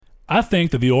I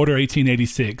think that The Order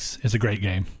 1886 is a great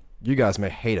game. You guys may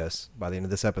hate us by the end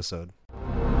of this episode.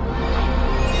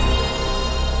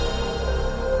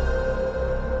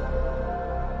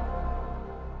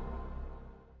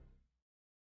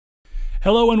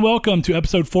 Hello and welcome to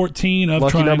episode 14 of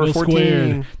Lucky Triangle number 14.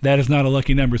 Squared. That is not a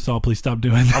lucky number, Saul. Please stop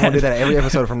doing that. I'm going to do that every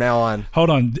episode from now on. Hold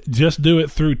on. Just do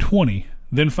it through 20.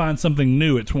 Then find something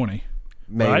new at 20.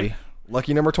 Maybe. Right?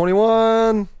 Lucky number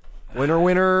 21.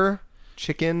 Winner,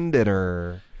 chicken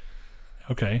dinner.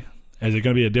 Okay. Is it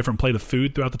going to be a different plate of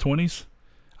food throughout the 20s?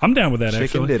 I'm down with that, Chicken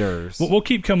actually. dinners. We'll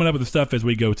keep coming up with the stuff as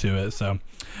we go to it. So,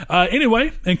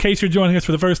 anyway, in case you're joining us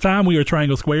for the first time, we are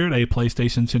Triangle Squared, a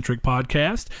PlayStation-centric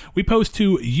podcast. We post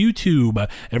to YouTube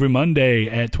every Monday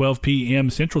at 12 p.m.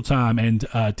 Central Time and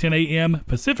 10 a.m.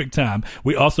 Pacific Time.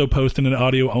 We also post in an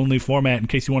audio-only format in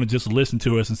case you want to just listen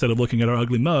to us instead of looking at our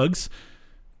ugly mugs.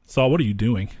 Saul, what are you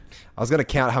doing? I was going to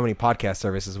count how many podcast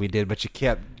services we did, but you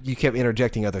kept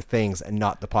interjecting other things and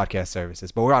not the podcast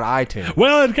services. But we're on iTunes.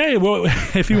 Well, okay. Well,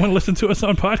 if you want to listen to us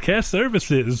on podcast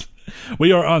services,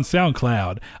 we are on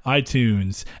SoundCloud,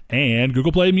 iTunes, and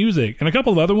Google Play Music, and a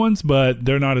couple of other ones, but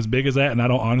they're not as big as that, and I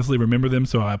don't honestly remember them,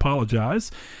 so I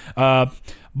apologize. But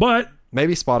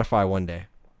maybe Spotify one day.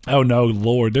 Oh no,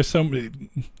 Lord! There's so many.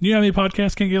 You know how many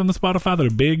podcasts can't get on the Spotify that are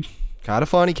big? Kind of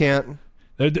funny, can't.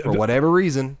 For whatever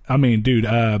reason. I mean, dude,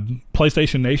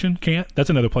 PlayStation Nation can't.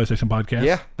 That's another PlayStation podcast.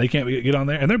 Yeah. They can't get on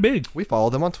there, and they're big. We follow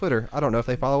them on Twitter. I don't know if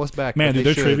they follow us back. Man, dude,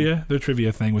 their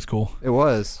trivia thing was cool. It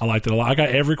was. I liked it a lot. I got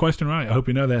every question right. I hope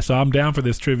you know that. So I'm down for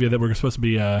this trivia that we're supposed to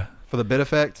be... for the bit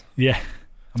effect? Yeah.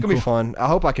 It's going to be fun. I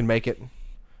hope I can make it.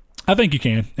 I think you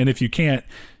can. And if you can't,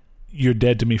 you're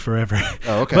dead to me forever.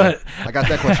 Oh, okay. But, I got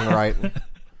that question right.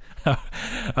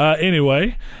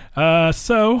 Anyway,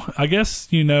 so I guess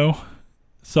you know,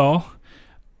 Saul...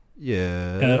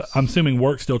 Yes. I'm assuming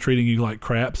work's still treating you like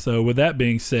crap. So with that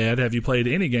being said, have you played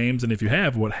any games? And if you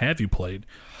have, what have you played?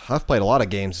 I've played a lot of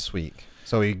games this week.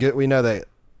 So we know that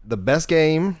the best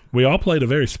game... We all played a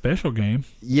very special game.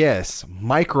 Yes.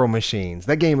 Micro Machines.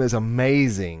 That game is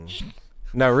amazing.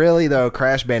 No, really, though,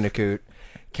 Crash Bandicoot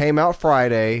came out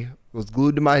Friday. Was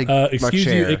glued to my excuse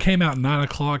chair. you, it came out 9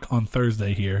 o'clock on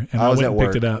Thursday here, and I was went at and work.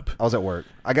 picked it up. I was at work.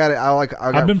 I got it.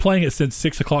 I've been playing it since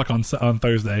 6 o'clock on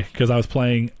Thursday because I was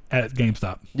playing at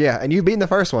GameStop. Yeah, and you've beaten the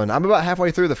first one. I'm about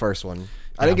halfway through the first one.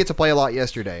 I didn't get to play a lot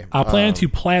yesterday. I plan to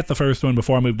plat the first one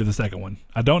before I move to the second one.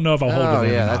 I don't know if I'll hold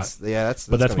it or not.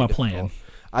 But that's my plan.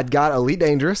 I'd got Elite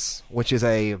Dangerous, which is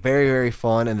a very, very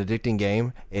fun and addicting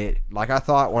game. It, like I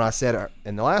thought when I said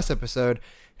in the last episode,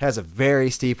 has a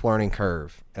very steep learning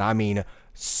curve. And I mean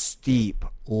steep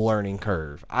learning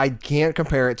curve. I can't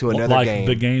compare it to another game. Like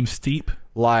the game Steep?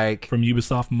 Like from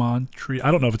Ubisoft Montreal. I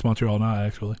don't know if it's Montreal or not,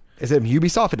 actually. Is it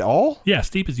Ubisoft at all? Yeah,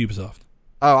 Steep is Ubisoft.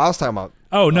 Oh, I was talking about...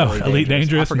 Oh, no, Elite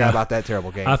Dangerous. I forgot about that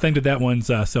terrible game. I think that one's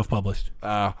self-published.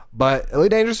 But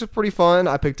Elite Dangerous is pretty fun.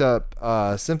 I picked up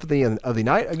Symphony of the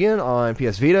Night again on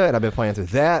PS Vita, and I've been playing through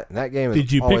that. And that game is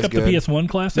Did you pick up good. the PS1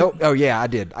 classic? Nope. Oh, yeah, I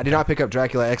did. I did not pick up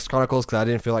Dracula X Chronicles because I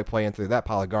didn't feel like playing through that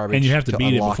pile of garbage. And you have to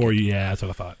beat it before you... Yeah, that's what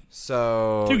I thought.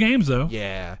 So... 2 games, though.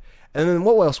 Yeah. And then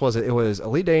what else was it? It was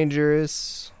Elite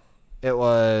Dangerous. It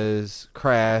was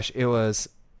Crash. It was...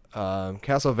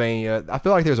 Castlevania. I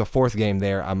feel like there's a 4th game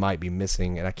there I might be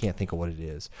missing, and I can't think of what it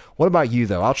is. What about you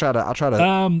though? I'll try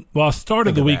to. Well, I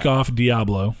started the week off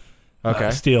Diablo.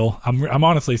 Okay. Still, I'm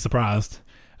honestly surprised.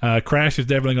 Crash is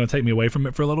definitely going to take me away from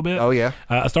it for a little bit. Oh yeah.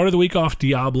 I started the week off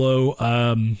Diablo.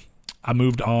 I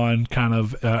moved on kind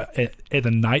of at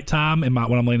the nighttime when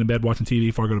I'm laying in bed watching TV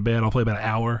before I go to bed. I'll play about an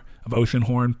hour of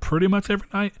Oceanhorn pretty much every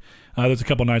night. There's a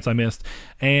couple nights I missed.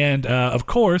 And, of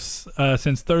course,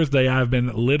 since Thursday, I've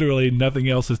been literally nothing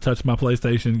else has touched my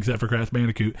PlayStation except for Crash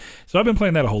Bandicoot. So I've been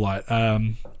playing that a whole lot.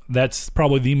 That's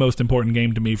probably the most important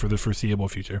game to me for the foreseeable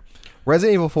future.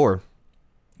 Resident Evil 4.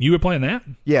 You were playing that?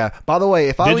 Yeah. By the way,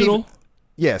 if I Digital? leave...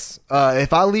 Yes.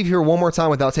 If I leave here one more time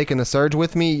without taking the Surge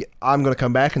with me, I'm going to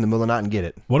come back in the middle of the night and get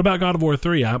it. What about God of War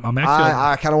 3? I'm actually...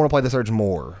 I kind of want to play the Surge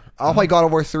more. I'll play God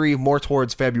of War 3 more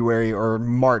towards February or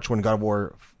March when God of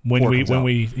War... When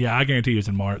we I guarantee you it's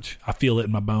in March. I feel it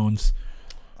in my bones.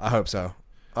 I hope so.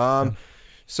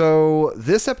 So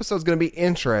this episode's going to be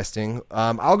interesting.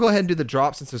 I'll go ahead and do the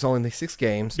drop since there's only 6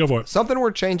 games. Go for it. Something we're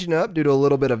changing up due to a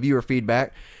little bit of viewer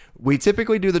feedback. We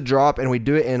typically do the drop, and we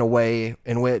do it in a way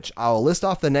in which I'll list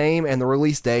off the name and the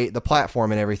release date, the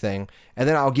platform, and everything, and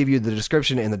then I'll give you the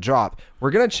description in the drop. We're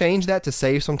going to change that to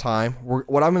save some time.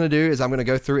 What I'm going to do is I'm going to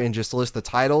go through and just list the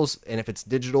titles, and if it's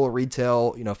digital,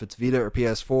 retail, if it's Vita or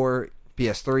PS4,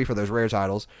 PS3 for those rare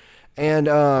titles, and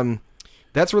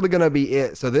that's really going to be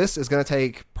it. So this is going to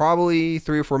take probably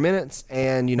 3 or 4 minutes,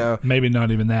 and maybe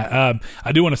not even that.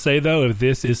 I do want to say though, if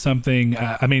this is something,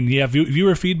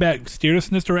 viewer feedback steered us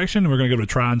in this direction, and we're going to go to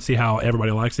try and see how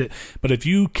everybody likes it. But if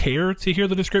you care to hear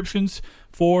the descriptions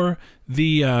for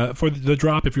the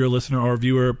drop, if you're a listener or a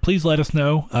viewer, please let us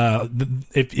know.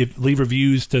 If leave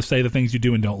reviews to say the things you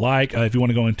do and don't like. If you want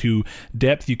to go into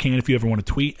depth, you can. If you ever want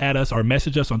to tweet at us or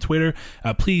message us on Twitter,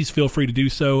 please feel free to do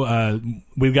so.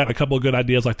 We've got a couple of good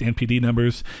ideas like the NPD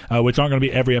numbers, which aren't going to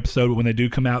be every episode, but when they do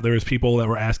come out, there's people that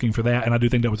were asking for that, and I do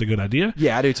think that was a good idea.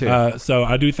 Yeah, I do too. So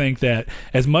I do think that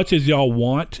as much as y'all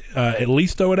want, at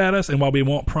least throw it at us, and while we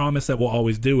won't promise that we'll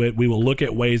always do it, we will look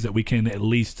at ways that we can at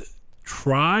least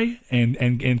try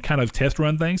and kind of test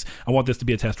run things. I want this to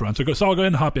be a test run. So I'll go ahead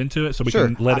and hop into it so we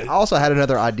can let it. I also had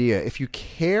another idea. If you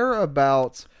care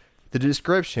about the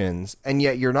descriptions and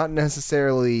yet you're not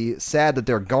necessarily sad that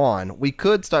they're gone, we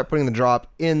could start putting the drop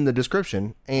in the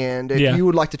description. And if you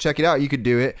would like to check it out, you could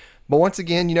do it. But once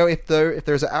again, if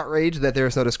there's an outrage that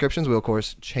there's no descriptions, we'll of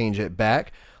course change it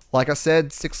back. Like I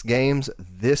said, 6 games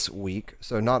this week,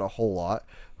 so not a whole lot.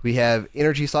 We have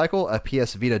Energy Cycle, a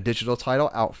PS Vita digital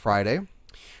title, out Friday.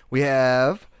 We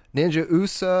have Ninja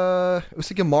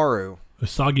Usagimaru.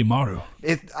 Usagimaru.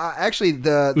 Actually,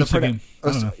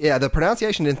 the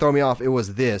pronunciation didn't throw me off. It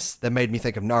was this that made me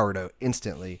think of Naruto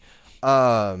instantly.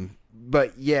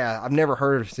 But yeah, I've never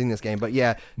heard of seeing this game. But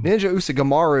yeah, Ninja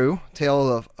Usagimaru,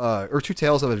 Two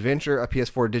Tales of Adventure, a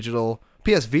PS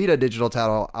Vita digital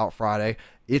title, out Friday.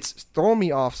 It's thrown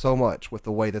me off so much with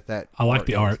the way that I like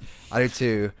the art. I do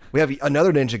too. We have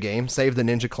another ninja game, Save the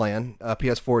Ninja Clan,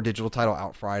 PS4 digital title,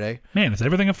 out Friday. Man, is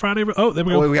everything a Friday? Oh, there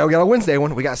we go. We got a Wednesday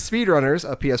one. We got Speedrunners,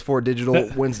 a PS4 digital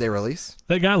Wednesday release.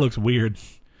 That guy looks weird.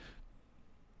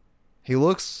 He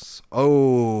looks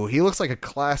like a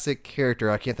classic character.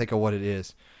 I can't think of what it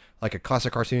is. Like a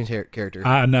classic cartoon character.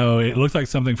 I know. It looks like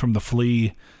something from The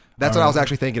Flea. That's what I was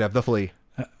actually thinking of, The Flea.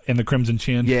 And the Crimson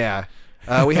Chin. Yeah.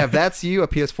 We have That's You, a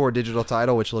PS4 digital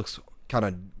title, which looks kind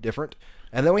of different.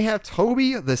 And then we have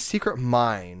Toby, The Secret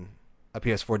Mine, a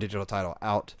PS4 digital title,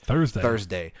 out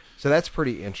Thursday. So that's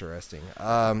pretty interesting.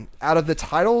 Out of the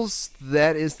titles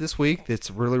that is this week, that's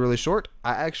really, really short,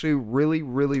 I actually really,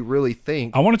 really, really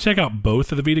think... I want to check out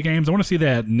both of the Vita games. I want to see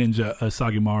that Ninja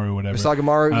Usagimaru or whatever.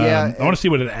 Usagimaru, yeah. I want to see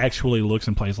what it actually looks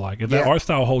and plays like. If that art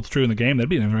style holds true in the game, that'd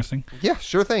be interesting. Yeah,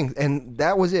 sure thing. And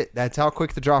that was it. That's how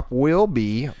quick the drop will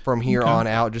be from here on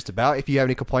out, just about. If you have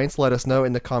any complaints, let us know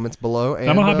in the comments below. And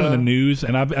I'm going to hop into the news,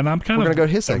 and I'm kind of go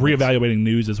to his reevaluating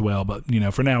news as well. But,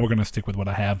 for now, we're going to stick with what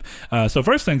I have. So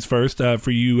first things first,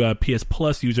 for you PS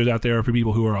Plus users out there, for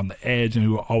people who are on the edge and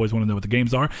who always want to know what the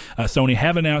games are, Sony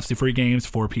have announced the free games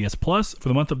for PS Plus for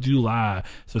the month of July.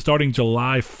 So starting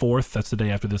July 4th, that's the day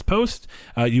after this post,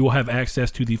 you will have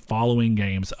access to the following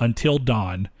games: Until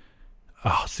Dawn.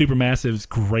 Supermassive's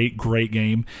great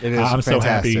game. It is I'm fantastic. so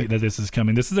happy that this is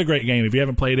coming. This is a great game. If you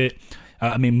haven't played it,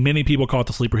 many people call it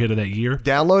the sleeper hit of that year.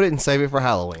 Download it and save it for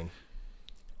Halloween.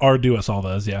 Or do us all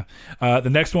those, yeah. The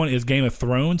next one is Game of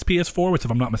Thrones PS4, which, if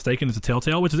I'm not mistaken, is a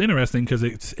Telltale, which is interesting because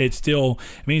it still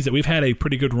means that we've had a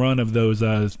pretty good run of those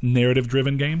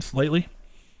narrative-driven games lately.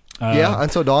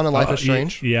 Until Dawn and Life is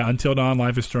Strange. Yeah, Until Dawn,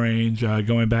 Life is Strange,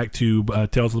 going back to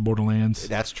Tales of the Borderlands.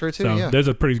 That's true, too, so there's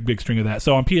a pretty big string of that.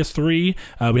 So on PS3,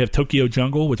 we have Tokyo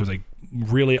Jungle, which was a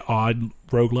really odd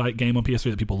roguelike game on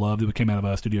PS3 that people loved. It came out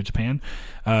of Studio Japan.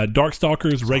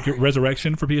 Darkstalkers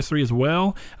Resurrection for PS3 as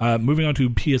well. Moving on to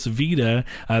PS Vita,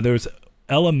 there's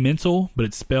Elemental, but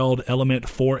it's spelled Element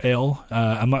 4L.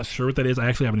 I'm not sure what that is. I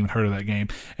actually haven't even heard of that game.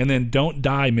 And then Don't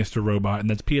Die, Mr. Robot, and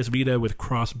that's PS Vita with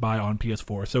cross-buy on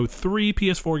PS4. So 3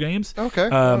 PS4 games,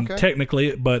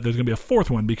 technically, but there's going to be a fourth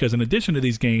one because in addition to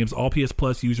these games, all PS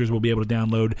Plus users will be able to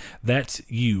download That's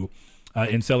You.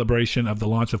 In celebration of the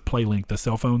launch of PlayLink, the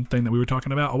cell phone thing that we were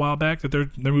talking about a while back that they're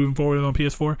moving forward on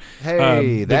PS4.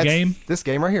 Hey, this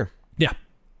game right here. Yeah.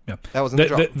 That was in the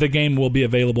drop. The game will be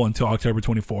available until October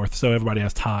 24th, so everybody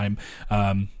has time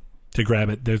to grab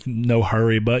it. There's no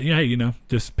hurry, but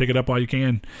just pick it up while you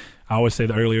can. I always say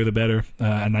the earlier the better,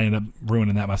 and I end up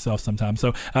ruining that myself sometimes.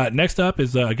 So next up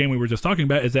is a game we were just talking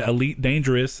about, is that Elite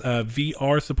Dangerous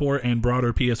VR support and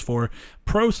broader PS4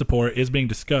 Pro support is being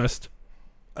discussed.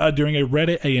 During a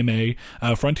Reddit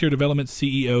AMA, Frontier Development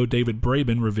CEO David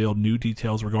Braben revealed new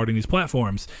details regarding these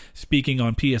platforms. Speaking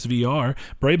on PSVR,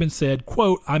 Braben said,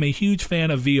 quote, "I'm a huge fan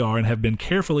of VR and have been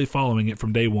carefully following it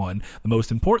from day one. The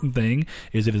most important thing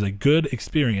is it is a good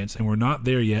experience, and we're not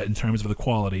there yet in terms of the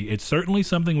quality. It's certainly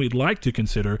something we'd like to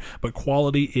consider, but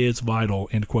quality is vital,"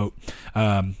 end quote.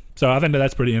 So I think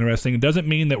that's pretty interesting. It doesn't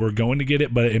mean that we're going to get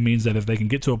it, but it means that if they can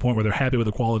get to a point where they're happy with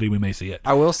the quality, we may see it.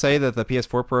 I will say that the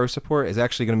PS4 Pro support is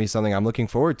actually going to be something I'm looking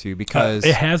forward to because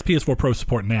it has PS4 Pro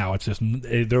support now. It's just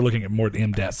they're looking at more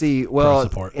in-depth. Pro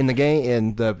support. In the game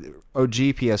in the OG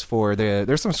PS4,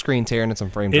 there's some screen tearing and some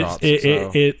frame drops.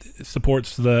 It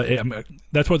supports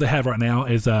that's what they have right now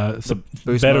is better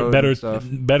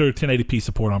 1080p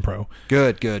support on Pro.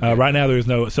 Good. Right now there's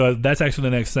no. So that's actually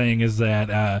the next thing is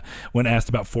that when asked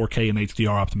about 4K and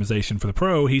HDR optimization for the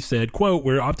Pro, he said, "quote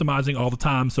We're optimizing all the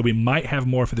time, so we might have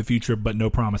more for the future, but no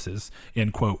promises."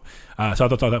 End quote. So I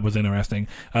thought that was interesting.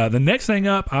 The next thing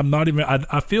up,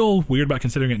 I feel weird about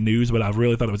considering it news, but I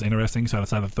really thought it was interesting, so I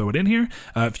decided to throw it in here.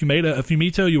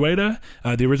 Fumito Ueda,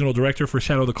 the original director for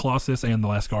Shadow of the Colossus and The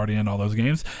Last Guardian, all those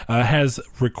games, has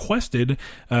requested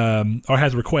or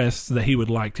has requests that he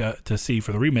would like to see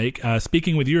for the remake.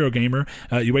 Speaking with Eurogamer,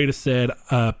 Ueda said,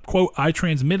 quote, "I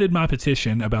transmitted my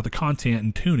petition about the content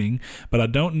and tuning, but I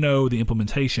don't know the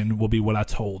implementation will be what I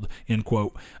told," end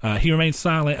quote. He remains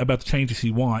silent about the changes he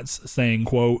wants, saying,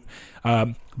 quote,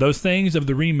 "Those things of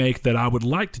the remake that I would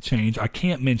like to change, I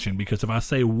can't mention because if I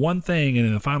say one thing and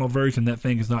in the final version that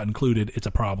thing is not included, it's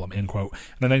a problem," end quote.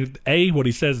 And I think, what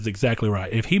he says is exactly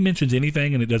right. If he mentions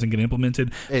anything and it doesn't get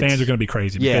implemented, fans are going to be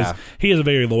crazy because he has a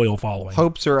very loyal following.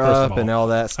 Hopes are up and all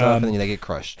that stuff, and then they get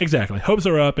crushed. Exactly. Hopes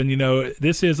are up, and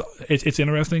it's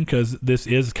interesting because this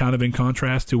is kind of in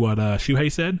contrast to what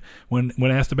Shuhei said when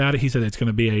asked about it. He said it's going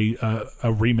to be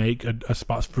a remake, a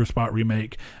spot-for-spot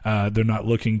remake. They're not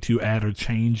looking to add or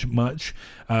change much.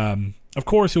 Of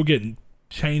course, you'll get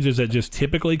changes that just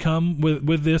typically come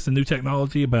with this and new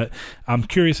technology, but I'm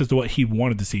curious as to what he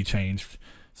wanted to see changed.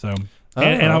 So,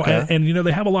 and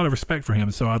they have a lot of respect for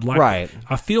him. So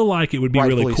I feel like it would be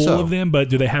really cool of them, but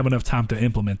do they have enough time to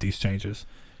implement these changes?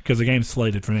 Because the game's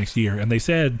slated for next year, and they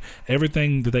said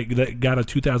everything that got a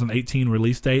 2018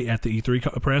 release date at the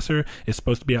E3 presser is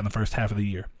supposed to be out in the first half of the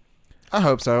year. I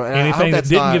hope so. And anything that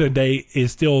didn't get a date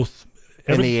is still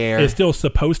in the air. It's still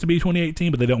supposed to be 2018,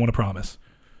 but they don't want to promise.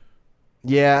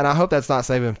 Yeah, and I hope that's not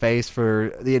saving face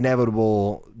for the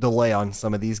inevitable delay on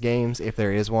some of these games, if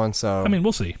there is one. So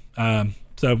we'll see.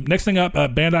 So next thing up,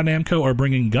 Bandai Namco are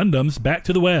bringing Gundams back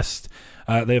to the West.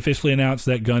 They officially announced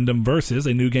that Gundam Versus,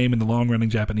 a new game in the long-running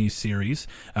Japanese series,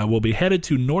 will be headed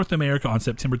to North America on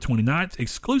September 29th,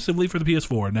 exclusively for the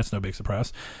PS4, and that's no big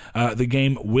surprise. The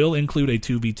game will include a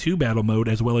 2v2 battle mode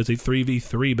as well as a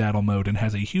 3v3 battle mode and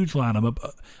has a huge lineup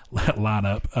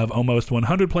of almost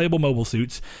 100 playable mobile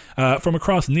suits from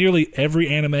across nearly every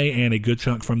anime and a good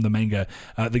chunk from the manga.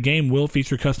 The game will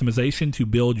feature customization to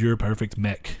build your perfect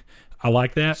mech. I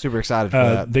like that. Super excited for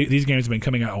that. These games have been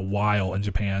coming out a while in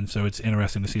Japan, so it's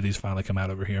interesting to see these finally come out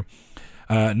over here.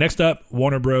 Next up,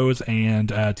 Warner Bros. And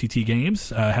TT Games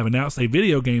have announced a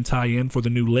video game tie-in for the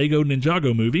new Lego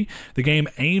Ninjago movie. The game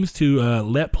aims to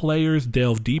let players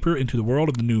delve deeper into the world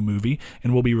of the new movie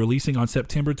and will be releasing on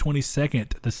September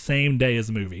 22nd, the same day as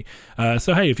the movie.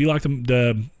 So, hey, if you like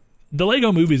the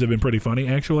Lego movies have been pretty funny,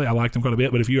 actually. I like them quite a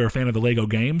bit, but if you're a fan of the Lego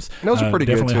games, those are pretty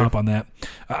definitely good too. hop on that.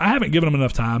 I haven't given them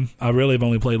enough time. I really have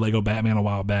only played Lego Batman a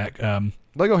while back.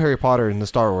 Lego Harry Potter and the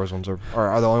Star Wars ones are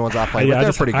the only ones I played, but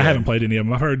they're pretty good. I haven't played any of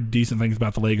them. I've heard decent things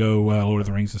about the Lego Lord of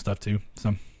the Rings and stuff too.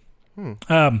 So,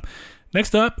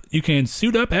 next up, you can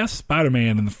suit up as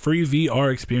Spider-Man in the free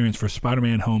VR experience for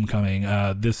Spider-Man Homecoming.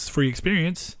 This free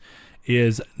experience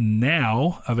is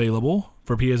now available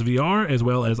for PSVR as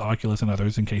well as Oculus and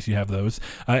others, in case you have those,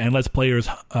 and lets players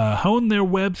hone their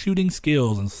web shooting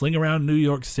skills and sling around New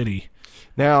York City.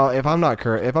 Now, if I'm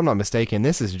not mistaken,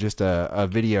 this is just a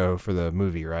video for the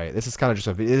movie, right? This is kind of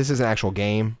just this is an actual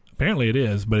game. Apparently it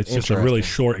is, but it's just a really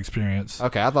short experience.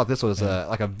 Okay, I thought this was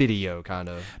like a video kind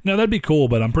of. No, that'd be cool,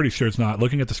 but I'm pretty sure it's not.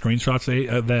 Looking at the screenshots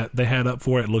that they had up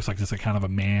for it, it looks like it's a kind of a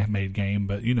man-made game,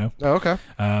 but Oh, okay.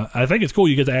 I think it's cool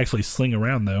you get to actually sling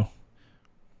around, though.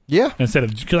 Yeah. Instead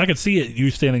of, because I could see it,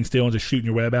 you standing still and just shooting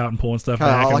your web out and pulling stuff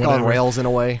back. Like on rails in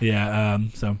a way. Yeah.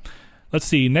 So let's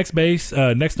see. Next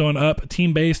on up,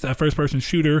 team-based first-person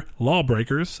shooter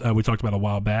Lawbreakers. We talked about a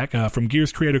while back. From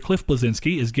Gears creator Cliff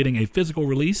Bleszinski is getting a physical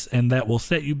release, and that will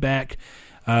set you back.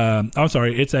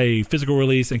 It's a physical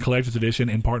release and collector's edition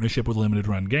in partnership with Limited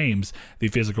Run Games. The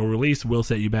physical release will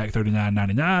set you back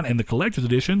 $39.99, and the collector's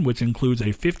edition, which includes a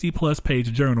 50-plus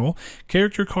page journal,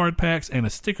 character card packs, and a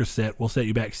sticker set, will set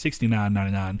you back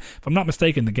 $69.99. If I'm not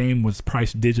mistaken, the game was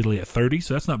priced digitally at $30,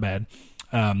 so that's not bad.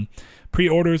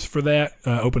 Pre-orders for that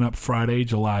open up Friday,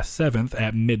 July 7th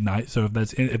at midnight. So if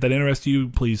that interests you,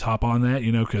 please hop on that.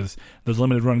 Because those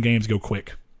Limited Run games go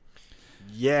quick.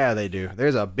 Yeah, they do.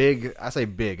 There's a big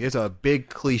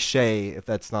cliche, if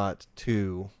that's not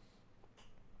too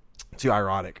too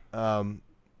ironic.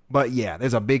 But yeah,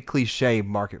 there's a big cliche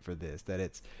market for this. That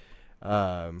it's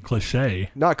Cliche.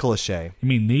 not cliche, You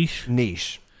mean niche?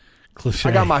 niche. Cliche.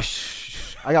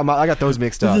 I got those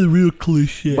mixed up. This is a real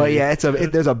cliche. But yeah,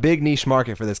 there's a big niche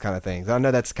market for this kind of thing. I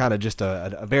know that's kind of just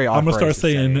a very odd I'm gonna start phrase to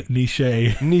saying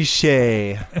say. niche.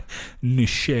 Niche.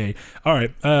 Niche. All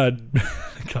right.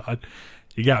 God,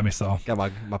 you got me, Saul. Got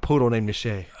my poodle named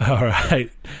Niche. All right.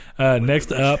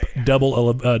 Next up, Double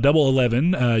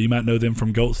 11. You might know them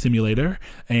from Goat Simulator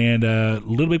and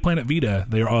Little Big Planet Vita.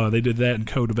 They did that in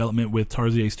co-development with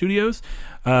Tarsier Studios.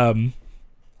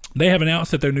 They have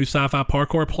announced that their new sci-fi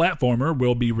parkour platformer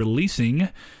will be releasing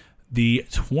the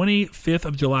 25th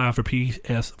of July for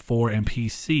PS4 and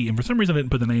PC. And for some reason, I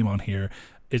didn't put the name on here.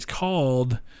 It's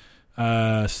called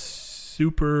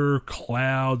Super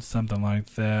Cloud, something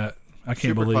like that. I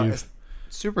can't believe.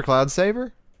 Super Cloud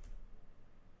Saver?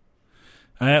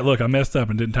 Look, I messed up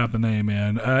and didn't type the name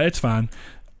in. It's fine.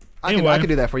 I can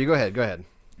do that for you. Go ahead.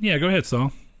 Yeah, go ahead,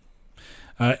 Saul.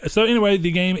 So anyway, the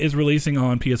game is releasing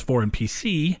on PS4 and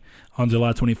PC on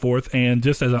July 24th, and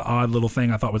just as an odd little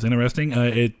thing I thought was interesting,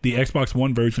 the Xbox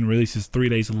One version releases 3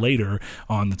 days later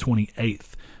on the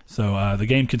 28th. So the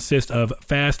game consists of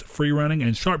fast free running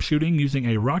and sharpshooting using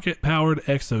a rocket-powered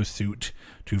exosuit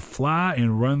to fly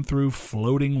and run through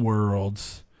floating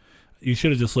worlds. You should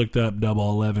have just looked up Double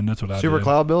 11. That's what I did. Super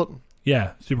Cloud built?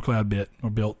 Yeah, Super Cloud built,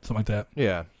 something like that.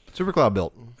 Yeah, Super Cloud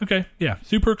built. Okay, yeah,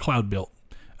 Super Cloud built.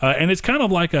 And it's kind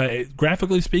of like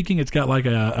graphically speaking, it's got like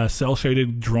a cell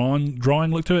shaded drawing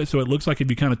look to it. So it looks like if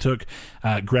you kind of took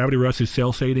Gravity Rush's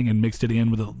cell shading and mixed it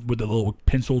in with the little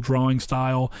pencil drawing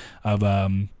style of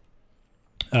Drawn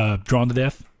to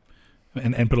Death,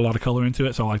 and put a lot of color into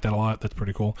it. So I like that a lot. That's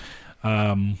pretty cool.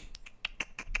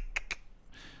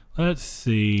 Let's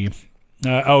see.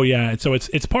 So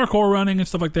it's parkour running and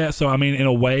stuff like that. So I mean, in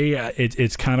a way,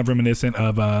 it's kind of reminiscent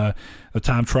of the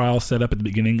time trial set up at the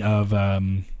beginning of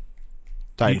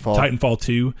Titanfall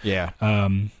 2. Yeah.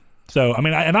 So I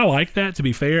mean, I like that, to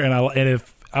be fair, and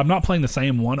if I'm not playing the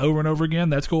same one over and over again,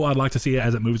 that's cool. I'd like to see it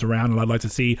as it moves around, and I'd like to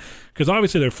see, because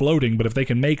obviously they're floating, but if they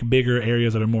can make bigger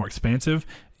areas that are more expansive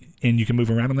and you can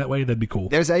move around in that way, that'd be cool.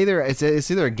 It's either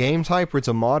a game type or it's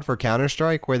a mod for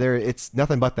Counter-Strike where it's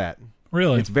nothing but that.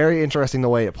 Really? It's very interesting the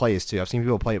way it plays too. I've seen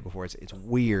people play it before. It's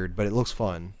weird, but it looks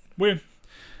fun. Weird.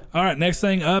 All right, next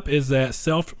thing up is that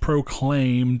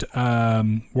self-proclaimed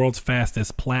world's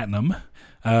fastest platinum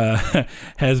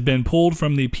has been pulled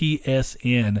from the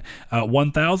PSN.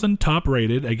 1000 top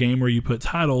rated, a game where you put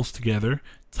tiles together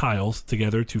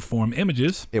to form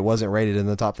images. It wasn't rated in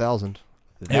the top 1,000.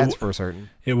 That's for certain.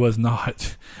 It was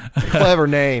not. Clever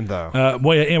name, though.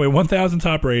 Anyway, 1000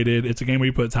 top rated. It's a game where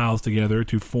you put tiles together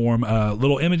to form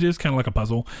little images, kind of like a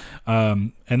puzzle.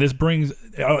 And this brings.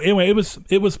 Anyway,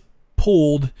 it was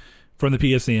pulled from the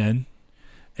PSN,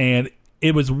 and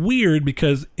it was weird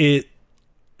because it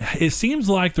seems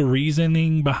like the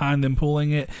reasoning behind them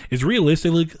pulling it is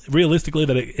realistically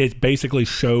that it basically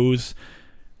shows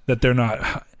that they're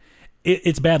not.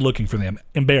 It's bad looking for them.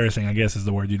 Embarrassing, I guess, is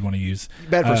the word you'd want to use.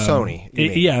 Bad for Sony.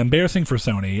 Yeah, embarrassing for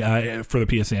Sony for the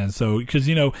PSN. So, because,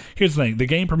 here's the thing. The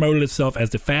game promoted itself as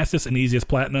the fastest and easiest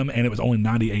platinum, and it was only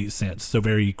 98 cents. So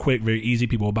very quick, very easy.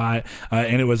 People will buy it.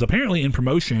 And it was apparently in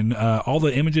promotion. All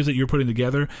the images that you're putting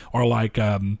together are like...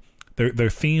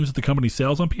 They're themes that the company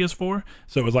sells on PS4,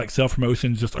 so it was like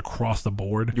self-promotion just across the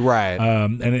board. Right.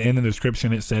 And in the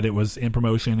description, it said it was in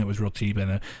promotion, it was real cheap,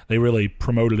 and they really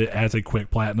promoted it as a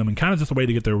quick platinum and kind of just a way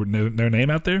to get their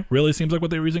name out there. Really seems like what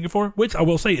they were using it for, which I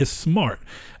will say is smart.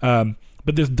 But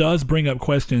this does bring up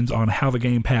questions on how the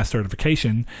game passed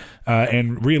certification,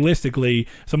 and realistically,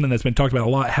 something that's been talked about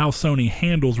a lot, how Sony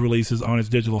handles releases on its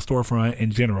digital storefront in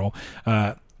general.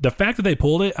 The fact that they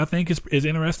pulled it, I think, is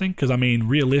interesting because, I mean,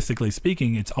 realistically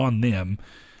speaking, it's on them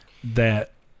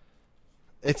that...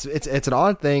 It's an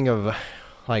odd thing of,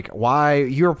 like, why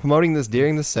you're promoting this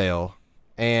during the sale,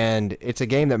 and it's a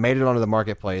game that made it onto the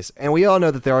marketplace, and we all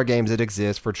know that there are games that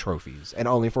exist for trophies, and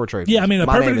only for trophies. Yeah, I mean, a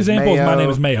perfect example is My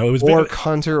Name is Mayo. It was Orc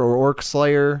Hunter or Orc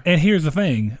Slayer. And here's the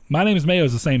thing. My Name is Mayo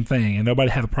is the same thing, and nobody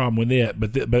had a problem with it,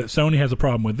 but Sony has a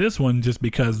problem with this one just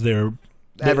because they're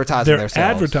advertising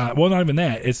themselves. Well, not even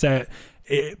that. It's that.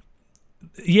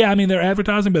 They're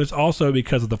advertising, but it's also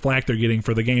because of the flack they're getting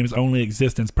for the game's only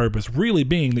existence purpose really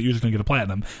being that you're just going to get a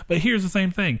platinum. But here's the same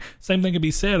thing. Same thing could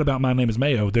be said about My Name is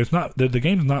Mayo. The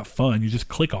game's not fun. You just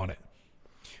click on it.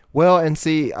 Well, and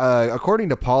see, according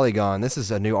to Polygon, this is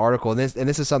a new article, and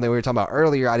this is something we were talking about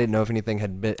earlier. I didn't know if anything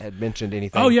had mentioned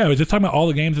anything. Oh yeah, was it talking about all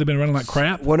the games that have been running like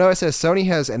crap? Well, no, it says Sony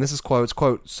has, and this is quotes,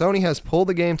 quote, Sony has pulled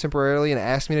the game temporarily and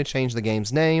asked me to change the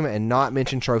game's name and not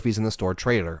mention trophies in the store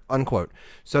trailer, unquote.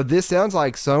 So this sounds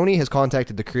like Sony has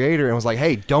contacted the creator and was like,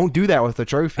 hey, don't do that with the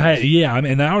trophies. Hey, yeah, I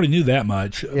mean, I already knew that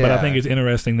much, but I Yeah. think it's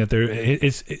interesting that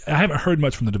I haven't heard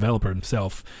much from the developer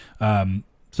himself,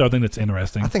 so I think that's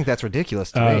interesting. I think that's ridiculous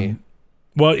to me.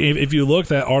 Well, if you look,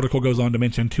 that article goes on to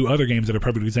mention two other games that are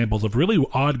perfect examples of really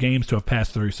odd games to have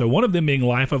passed through. So one of them being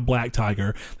Life of Black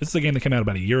Tiger. This is a game that came out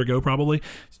about a year ago, probably.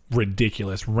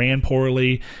 Ridiculous. Ran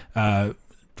poorly.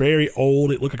 Very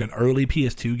old. It looked like an early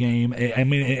PS2 game. I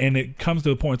mean, and it comes to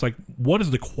the point, it's like, what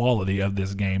is the quality of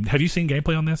this game? Have you seen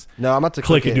gameplay on this? No, I'm about to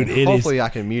click it. dude. And hopefully I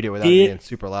can mute it without being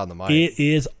super loud in the mic. It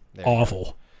is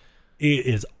awful. It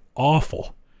is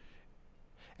awful.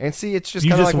 And see, it's just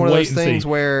You kind of just like one of wait those and things see.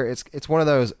 where it's one of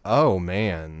those, oh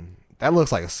man, that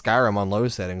looks like a Skyrim on low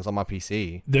settings on my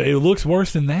PC. It looks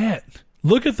worse than that.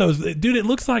 Look at those, dude. It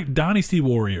looks like Dynasty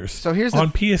Warriors. So here's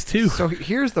on PS2. So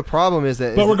here's the problem is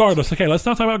that. But regardless, okay, let's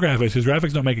not talk about graphics because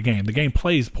graphics don't make a game. The game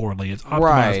plays poorly. It's optimized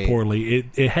Right. poorly.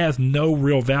 It has no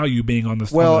real value being on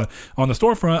the on the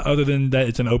storefront other than that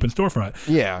it's an open storefront.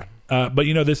 Yeah. But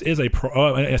this is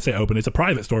I say open. It's a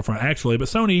private storefront actually, but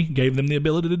Sony gave them the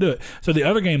ability to do it. So the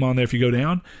other game on there, if you go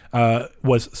down,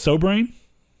 was Sobrain.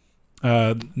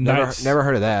 Never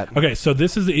heard of that. Okay, so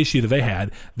this is the issue that they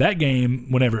had. That game,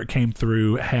 whenever it came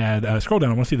through, had scroll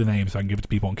down. I want to see the name so I can give it to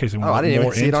people in case they want I didn't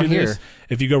more even see it into on this. here.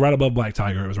 If you go right above Black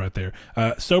Tiger, it was right there.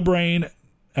 Soulbrain,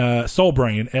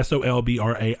 Solbrain,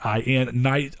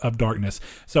 Night of Darkness.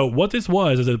 So what this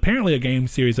was is apparently a game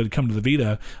series that had come to the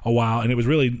Vita a while, and it was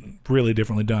really, really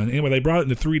differently done. Anyway, they brought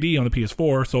it into 3D on the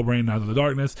PS4, Soulbrain, Night of the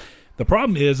Darkness. The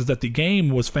problem is that the game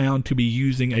was found to be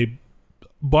using a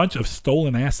bunch of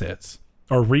stolen assets.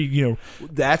 Or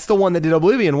That's the one that did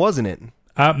Oblivion, wasn't it?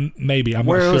 maybe I'm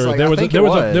Where not it was sure. like, There I was think there it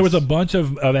was there was was. a bunch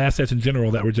of assets in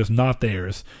general that were just not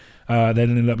theirs. That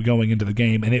ended up going into the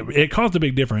game, and it caused a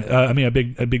big difference. A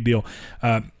big deal.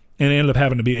 And it ended up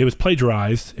having to be. It was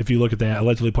plagiarized. If you look at that,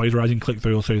 allegedly plagiarized, and click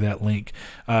through, it'll show you that link.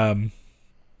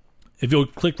 If you'll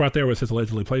click right there where it says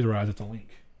allegedly plagiarized, it's a link.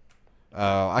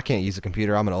 I can't use a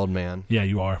computer. I'm an old man. Yeah,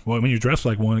 you are. Well, I mean, you're dressed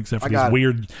like one, except for these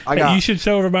weird. I got- you should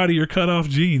show everybody your cut off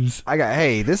jeans.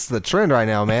 Hey, this is the trend right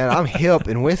now, man. I'm hip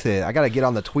and with it. I got to get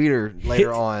on the Twitter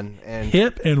later on and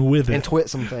Hip and with it. and twit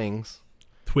some things.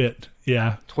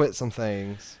 Yeah. Twit some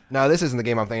things. No, this isn't the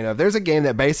game I'm thinking of. There's a game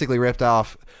that basically ripped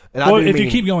off. And Well, I do if you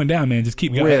mean keep going down, man, just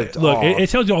keep going. ripped Look, off. it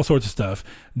tells you all sorts of stuff.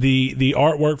 The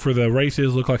artwork for the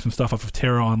races look like some stuff off of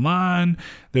Terra Online.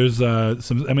 There's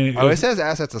some. I mean, it says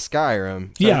assets of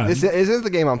Skyrim. So Yeah. this is the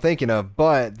game I'm thinking of,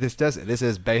 but this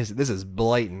is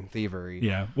blatant thievery.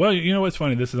 yeah. Well, you know what's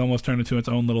funny? This has almost turned into its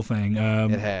own little thing.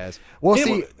 It has. Well, It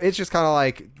see, wa- it's just kind of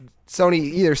like Sony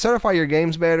either certify your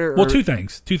games better. Or, Well, two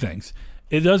things.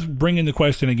 It does bring in the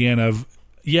question again of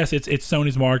yes, it's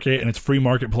Sony's market and it's free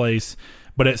marketplace,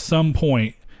 but at some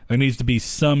point there needs to be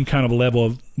some kind of level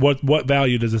of what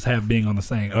value does this have being on the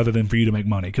thing other than for you to make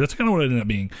money? Because that's kind of what it ended up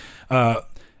being.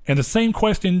 And the same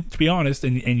question, to be honest,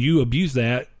 and you abuse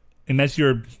that, and that's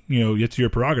it's your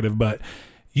prerogative, but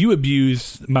you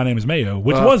abuse My Name is Mayo,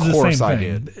 which Of was the course same I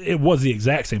thing. did. It was the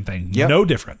exact same thing. Yep. No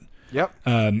different. Yep.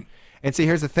 And see,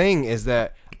 here's the thing: is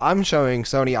that I'm showing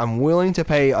Sony I'm willing to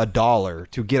pay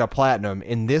 $1 to get a platinum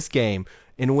in this game,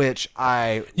 in which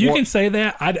You can say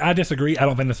that. I disagree. I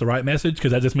don't think that's the right message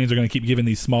because that just means they're going to keep giving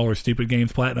these smaller, stupid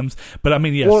games platinums. But I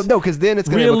mean, yes. Well, no, because then it's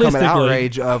going to become an Realistically-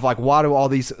 outrage of like, why do all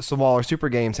these smaller super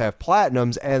games have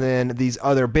platinums, and then these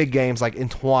other big games like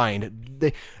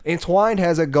Entwined? Entwined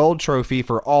has a gold trophy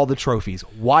for all the trophies.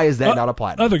 Why is that not a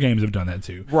platinum? Other games have done that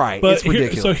too. Right, But it's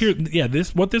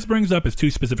ridiculous. what this brings up is two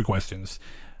specific questions.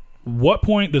 What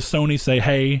point does Sony say,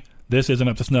 hey, this isn't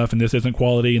up to snuff and this isn't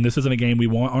quality and this isn't a game we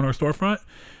want on our storefront?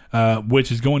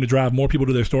 Which is going to drive more people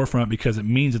to their storefront because it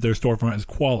means that their storefront is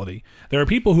quality. There are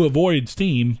people who avoid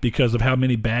Steam because of how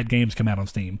many bad games come out on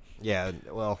Steam. Yeah,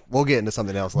 well, we'll get into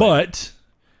something else later. But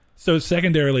so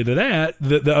secondarily to that,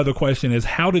 the other question is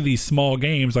how do these small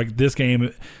games like this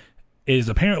game is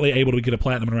apparently able to get a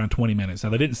platinum in around 20 minutes.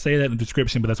 Now, they didn't say that in the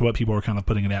description, but that's what people are kind of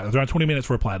putting it out. It's around 20 minutes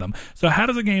for a platinum. So how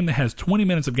does a game that has 20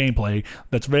 minutes of gameplay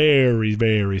that's very,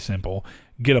 very simple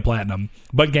get a platinum.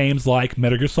 But games like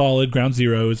Metal Gear Solid, Ground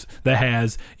Zeroes, that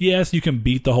has, yes, you can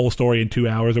beat the whole story in 2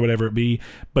 hours or whatever it be,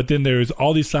 but then there's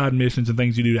all these side missions and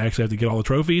things you do to actually have to get all the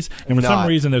trophies, and for some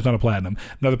reason there's not a platinum.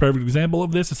 Another perfect example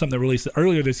of this is something that released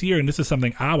earlier this year, and this is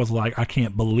something I was like, I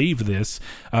can't believe this,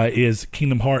 is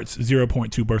Kingdom Hearts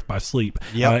 0.2 Birth by Sleep.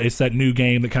 Yep. It's that new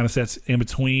game that kind of sets in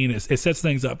between. It sets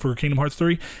things up for Kingdom Hearts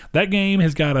 3. That game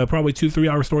has got a probably 2-3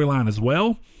 hour storyline as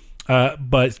well.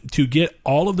 But to get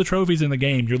all of the trophies in the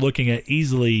game, you're looking at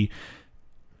easily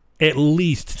at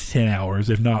least 10 hours,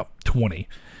 if not 20.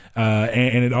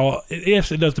 And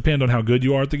yes, it does depend on how good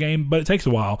you are at the game, but it takes a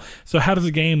while. So how does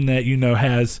a game that,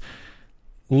 has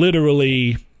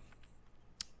literally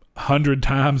 100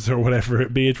 times or whatever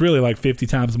it be, it's really like 50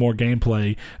 times more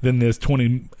gameplay than this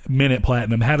 20-minute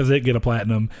platinum, how does it get a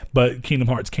platinum but Kingdom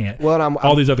Hearts can't? Well,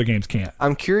 all these other games can't.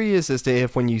 I'm curious as to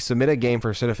if when you submit a game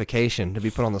for certification to be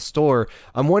put on the store,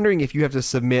 I'm wondering if you have to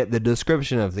submit the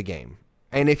description of the game.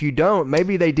 And if you don't,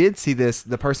 maybe they did see this,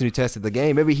 the person who tested the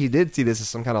game, maybe he did see this as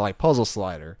some kind of like puzzle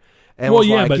slider. And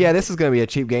this is going to be a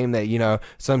cheap game that,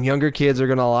 some younger kids are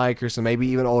going to like, or some maybe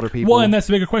even older people. Well, and that's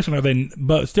the bigger question.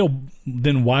 But still,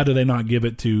 then why do they not give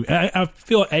it to? I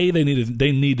feel they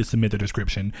need to submit the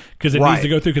description because it needs to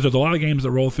go through. Because there's a lot of games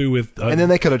that roll through with, and then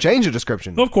they could have changed the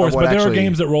description. Of course, but there are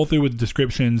games that roll through with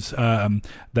descriptions that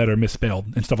are misspelled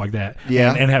and stuff like that.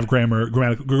 Yeah, and have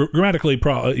grammatically,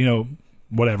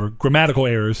 grammatical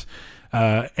errors,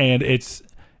 and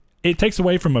it takes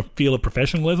away from a feel of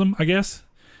professionalism, I guess.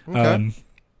 Okay.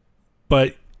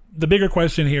 But the bigger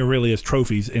question here really is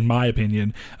trophies, in my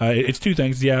opinion. It's two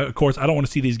things. Yeah, of course, I don't want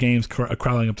to see these games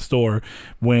crowding up the store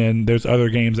when there's other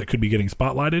games that could be getting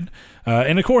spotlighted.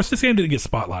 And of course, this game didn't get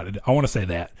spotlighted. I want to say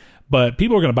that. But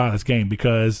people are going to buy this game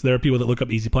because there are people that look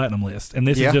up easy platinum lists, and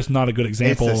this is just not a good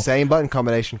example. It's the same button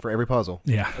combination for every puzzle.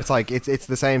 Yeah, it's like it's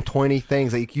the same 20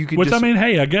 things that you could. Which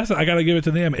hey, I guess I got to give it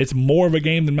to them. It's more of a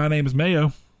game than My Name Is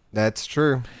Mayo. That's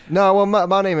true. No, well,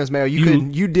 my name is Mayo.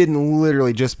 You didn't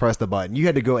literally just press the button. You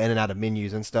had to go in and out of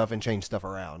menus and stuff and change stuff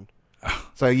around.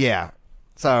 So yeah,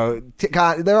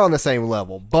 they're on the same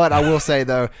level. But I will say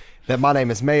though that My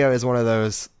Name Is Mayo is one of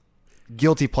those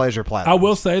guilty pleasure platforms. I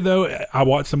will say though, I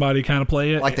watched somebody kind of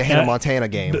play it, like the Hannah Montana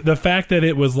game. The fact that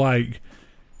it was like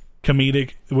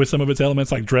comedic with some of its elements,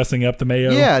 like dressing up the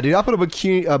mayo. Yeah, dude, I put a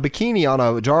bikini on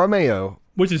a jar of mayo,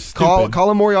 which is stupid.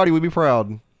 Colin Moriarty would be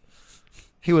proud.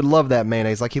 He would love that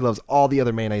mayonnaise like he loves all the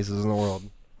other mayonnaises in the world.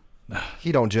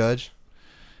 He don't judge.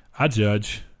 I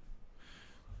judge.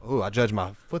 Oh, I judge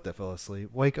my foot that fell asleep.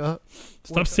 Wake up.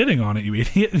 Stop sitting on it, you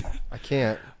idiot. I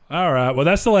can't. All right. Well,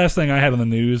 that's the last thing I had on the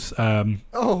news. My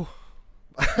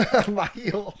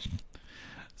heel.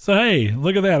 So, hey,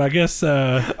 look at that. I guess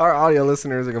our audio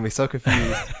listeners are going to be so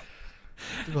confused.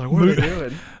 Like, what are they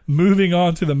doing? Moving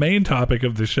on to the main topic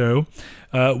of the show,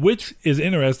 which is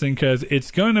interesting because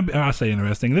it's going to be, I say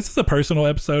interesting, this is a personal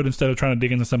episode instead of trying to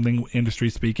dig into something industry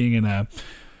speaking. And,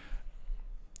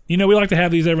 we like to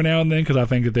have these every now and then because I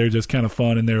think that they're just kind of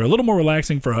fun and they're a little more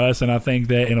relaxing for us. And I think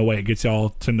that in a way it gets y'all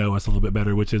to know us a little bit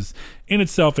better, which is in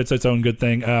itself, it's its own good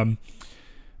thing. I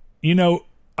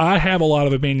have a lot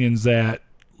of opinions that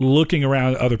looking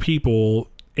around other people,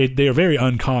 they are very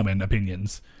uncommon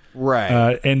opinions.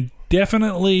 Right. And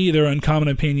definitely there are uncommon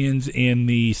opinions in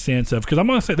the sense of, because I'm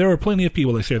going to say there are plenty of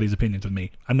people that share these opinions with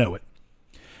me. I know it.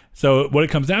 So what it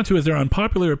comes down to is there are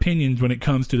unpopular opinions when it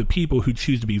comes to the people who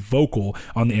choose to be vocal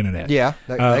on the internet. Yeah,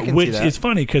 I can which see that. is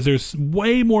funny because there's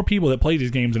way more people that play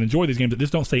these games and enjoy these games that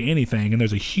just don't say anything, and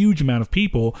there's a huge amount of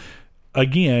people.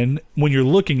 Again, when you're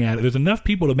looking at it, there's enough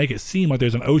people to make it seem like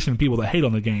there's an ocean of people that hate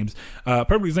on the games.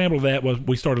 Perfect example of that was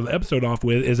we started the episode off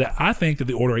with is that I think that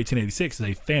the Order 1886 is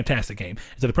a fantastic game.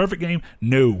 Is it a perfect game?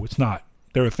 No, it's not.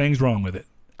 There are things wrong with it.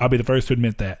 I'll be the first to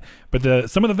admit that. But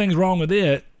some of the things wrong with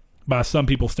it, by some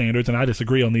people's standards, and I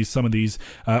disagree on some of these,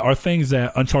 are things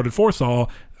that Uncharted 4 saw.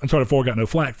 Uncharted 4 got no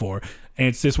flack for. And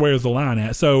it's just where's the line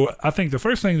at? So I think the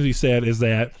first thing that he said is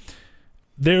that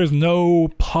there's no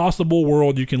possible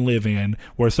world you can live in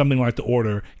where something like The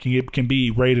Order can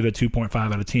be rated a 2.5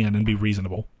 out of 10 and be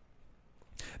reasonable.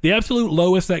 The absolute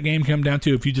lowest that game came down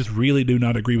to, if you just really do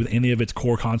not agree with any of its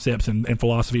core concepts and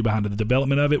philosophy behind the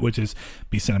development of it, which is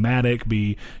be cinematic,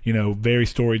 be very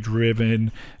story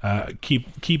driven,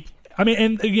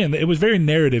 and again, it was very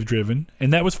narrative driven,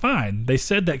 and that was fine. They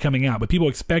said that coming out, but people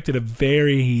expected a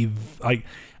very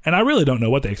and I really don't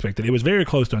know what they expected. It was very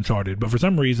close to Uncharted, but for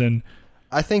some reason,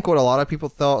 I think what a lot of people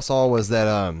saw was that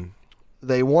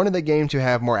they wanted the game to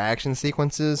have more action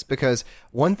sequences, because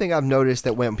one thing I've noticed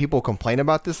that when people complain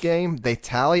about this game, they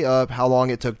tally up how long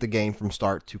it took the game from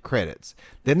start to credits.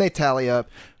 Then they tally up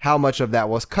how much of that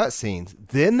was cutscenes.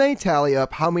 Then they tally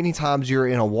up how many times you're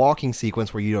in a walking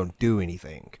sequence where you don't do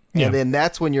anything. Yeah. And then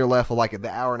that's when you're left with like the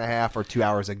hour and a half or 2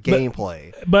 hours of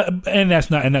gameplay. But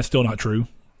that's still not true.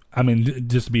 I mean,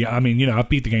 I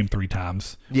beat the game 3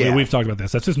 times. Yeah. We've talked about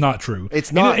this. That's just not true.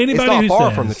 It's not. It's not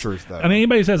far from the truth, though. I mean,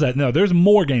 anybody who says that, no, there's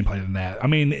more gameplay than that. I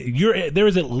mean, there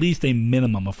is at least a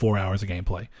minimum of 4 hours of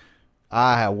gameplay.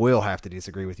 I will have to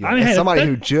disagree with you. I mean, As somebody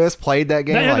who just played that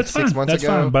game like 6 months that's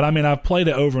ago. Fine. But I mean, I've played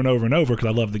it over and over and over because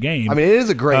I love the game. I mean, it is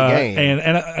a great game.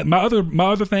 And my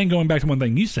other thing, going back to one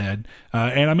thing you said,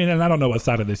 and I don't know what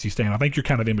side of this you stand. I think you're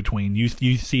kind of in between. You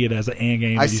see it as an end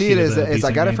game. I see it as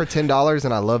I got game. it for $10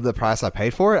 and I love the price I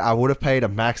paid for it. I would have paid a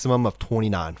maximum of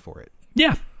 $29 for it.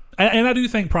 Yeah. And I do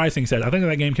think pricing said, I think if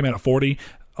that game came out at 40,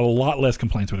 a lot less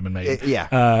complaints would have been made.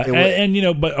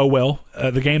 But oh well.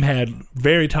 The game had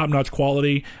very top-notch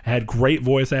quality, had great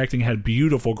voice acting, had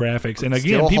beautiful graphics, and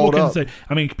again, people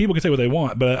can say what they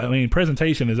want, but I mean,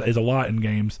 presentation is a lot in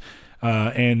games.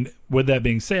 And with that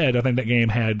being said, I think that game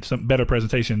had some better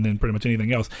presentation than pretty much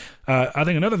anything else. I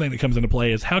think another thing that comes into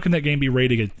play is how can that game be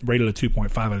rated a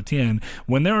 2.5 out of 10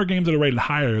 when there are games that are rated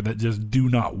higher that just do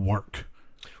not work?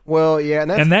 Well, yeah,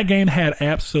 and that game had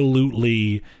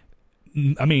absolutely.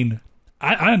 I mean,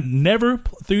 I never,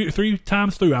 3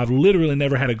 times through, I've literally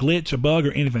never had a glitch, a bug,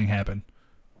 or anything happen.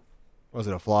 Was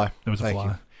it a fly? It was a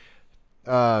fly.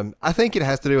 I think it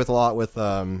has to do with a lot with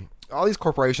all these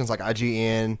corporations like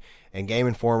IGN and Game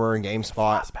Informer and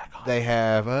GameSpot. They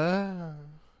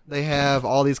have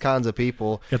all these kinds of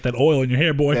people. Got that oil in your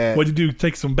hair, boy. What'd you do?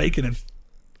 Take some bacon and...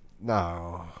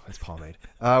 No, it's pomade.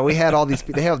 We had all these.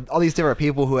 They have all these different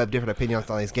people who have different opinions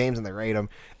on these games, and they rate them.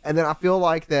 And then I feel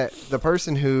like that the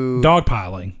person who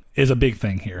dogpiling is a big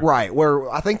thing here, right?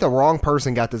 Where I think the wrong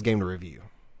person got this game to review.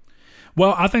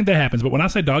 Well, I think that happens, but when I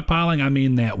say dogpiling, I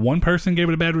mean that one person gave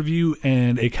it a bad review,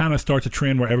 and it kind of starts a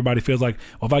trend where everybody feels like,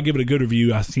 well, if I give it a good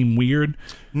review, I seem weird.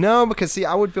 No, because see,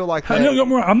 I would feel like that.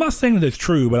 No, I'm not saying that it's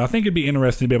true, but I think it'd be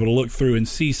interesting to be able to look through and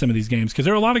see some of these games, because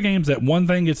there are a lot of games that one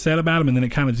thing gets said about them, and then it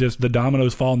kind of just the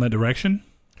dominoes fall in that direction.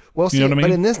 Well, see, you know what I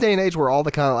mean? But in this day and age where all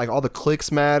the kind of like all the clicks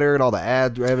matter and all the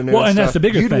ad revenue, well, and stuff, that's the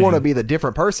bigger thing. You'd want to be the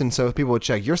different person, so people would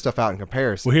check your stuff out in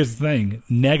comparison. Well, here's the thing: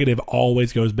 negative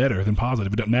always goes better than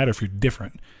positive. It doesn't matter if you're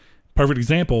different. Perfect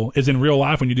example is in real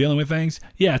life when you're dealing with things.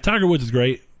 Yeah, Tiger Woods is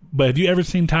great, but have you ever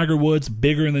seen Tiger Woods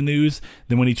bigger in the news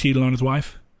than when he cheated on his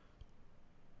wife?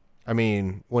 I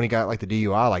mean, when he got like the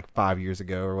DUI like 5 years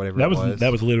ago or whatever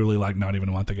that was literally like not even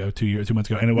a month ago, 2 months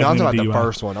ago, and it no, I'm wasn't talking even about DUI. the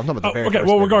first one. I'm talking about the very okay. first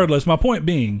Well, one. regardless, my point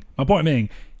being,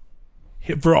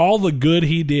 for all the good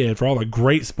he did, for all the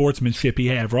great sportsmanship he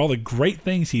had, for all the great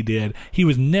things he did, he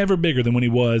was never bigger than when he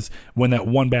was when that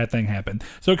one bad thing happened.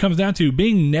 So it comes down to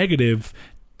being negative.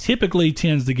 Typically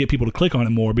tends to get people to click on it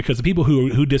more because the people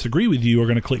who disagree with you are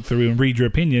going to click through and read your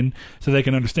opinion so they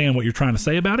can understand what you're trying to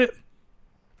say about it.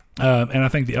 And I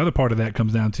think the other part of that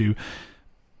comes down to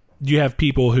you have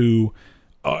people who,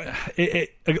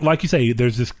 like you say,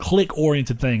 there's this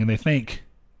click-oriented thing, and they think,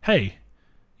 hey,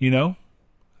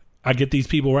 I get these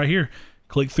people right here,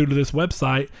 click through to this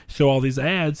website, show all these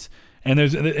ads. And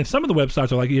some of the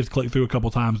websites are like you have to click through a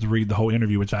couple times to read the whole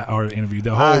interview,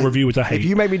 the whole review, which I hate. If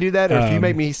you make me do that, or if you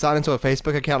make me sign into a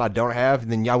Facebook account I don't have,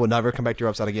 then I will never come back to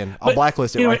your website again. I'll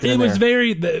blacklist it right then and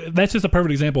there. That's just a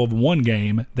perfect example of one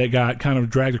game that got kind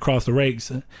of dragged across the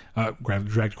rakes,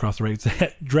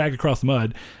 dragged across the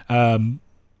mud.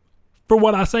 For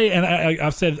what I say, and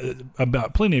I've said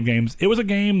about plenty of games, it was a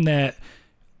game that.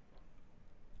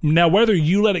 Now, whether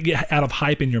you let it get out of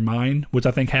hype in your mind, which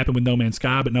I think happened with No Man's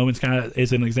Sky, but No Man's Sky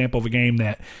is an example of a game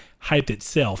that hyped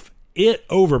itself. It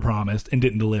overpromised and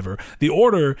didn't deliver. The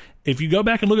Order, if you go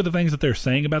back and look at the things that they're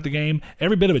saying about the game,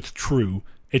 every bit of it's true.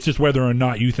 It's just whether or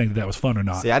not you think that was fun or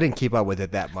not. See, I didn't keep up with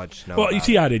it that much. Well, you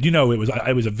see, I did.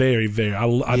 It was a very, very.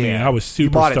 I mean, I was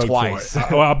super stoked stoked it twice. for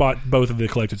it. I bought both of the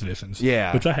collector's editions.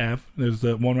 Yeah, which I have. There's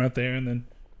the one right there, and then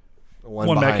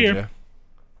one back here. You.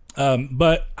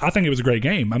 But I think it was a great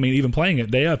game. I mean, even playing it,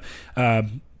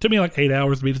 took me like 8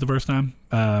 hours to beat it the first time.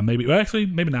 Maybe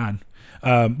 9.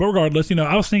 But regardless,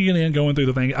 I was sneaking in, going through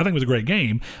the thing. I think it was a great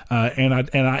game, and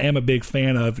I am a big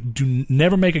fan of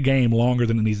never make a game longer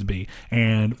than it needs to be.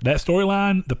 And that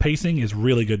storyline, the pacing is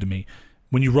really good to me.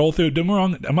 When you roll through, don't get me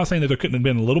wrong, I'm not saying that there couldn't have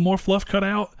been a little more fluff cut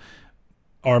out,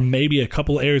 or maybe a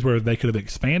couple of areas where they could have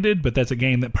expanded, but that's a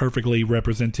game that perfectly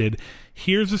represented.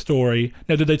 Here's the story.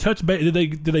 Now, did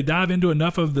they dive into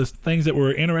enough of the things that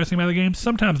were interesting about the game?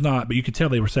 Sometimes not, but you could tell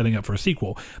they were setting up for a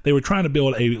sequel. They were trying to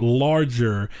build a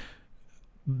larger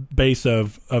base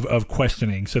of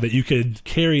questioning, so that you could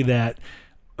carry that.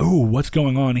 Oh, what's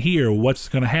going on here? What's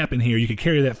going to happen here? You could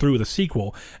carry that through with a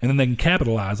sequel, and then they can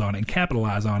capitalize on it and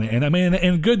capitalize on it. And I mean,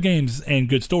 and good games and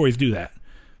good stories do that.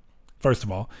 First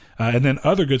of all, and then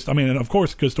other good. I mean, and of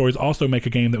course, good stories also make a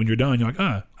game that when you're done, you're like,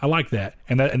 I like that,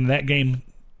 and that game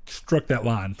struck that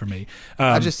line for me.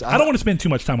 I don't want to spend too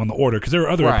much time on the order because there are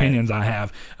other opinions I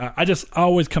have. I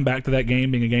always come back to that game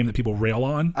being a game that people rail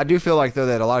on. I do feel like though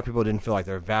that a lot of people didn't feel like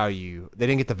they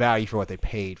didn't get the value for what they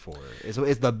paid for.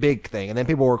 It's the big thing, and then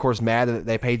people were of course mad that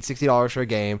they paid $60 for a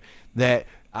game that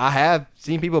I have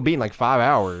seen people beat in like 5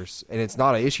 hours, and it's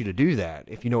not an issue to do that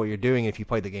if you know what you're doing, if you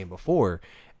played the game before.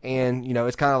 And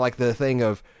it's kind of like the thing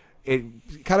of, it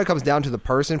kind of comes down to the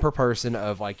person per person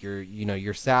of like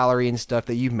your salary and stuff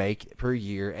that you make per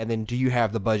year, and then do you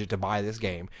have the budget to buy this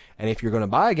game? And if you're going to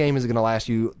buy a game, is it going to last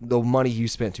you the money you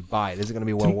spent to buy it? Is it going to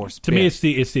be well worth spent? To me, it's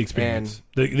the experience.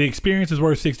 The experience is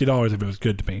worth $60 if it was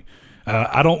good to me.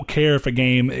 I don't care if a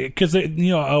game, because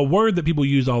a word that people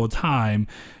use all the time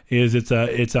is it's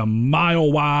a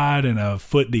mile wide and a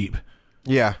foot deep.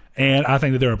 Yeah, and I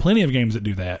think that there are plenty of games that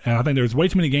do that, and I think there's way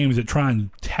too many games that try and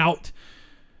tout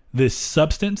this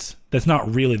substance that's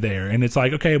not really there. And it's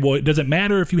like, okay, well, does it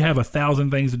matter if you have 1,000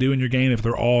 things to do in your game if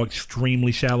they're all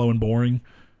extremely shallow and boring?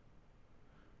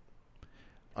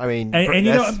 I mean, and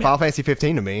that's Final Fantasy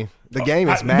 15 to me. The game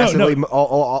is massively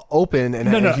open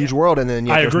and a huge world, and then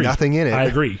there's nothing in it. I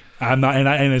agree. I'm not,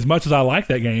 and as much as I like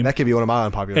that game, that could be one of my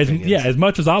unpopular opinions. Yeah, as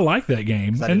much as I like that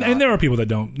game, and there are people that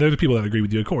don't. There's people that agree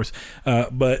with you, of course.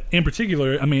 But in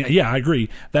particular, I mean, yeah, I agree.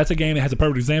 That's a game that has a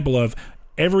perfect example of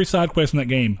every side quest in that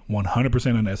game 100%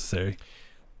 unnecessary.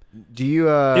 Do you?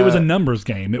 It was a numbers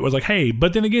game. It was like, hey,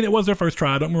 but then again, it was their first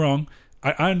try. Don't get me wrong.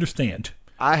 I understand.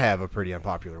 I have a pretty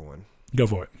unpopular one. Go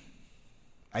for it.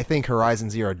 I think Horizon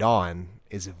Zero Dawn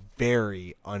is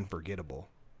very unforgettable.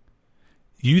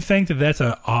 You think that that's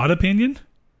an odd opinion?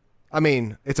 I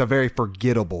mean, it's a very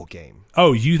forgettable game.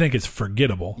 Oh, you think it's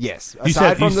forgettable? Yes.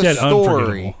 Aside from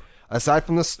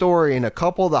the story and a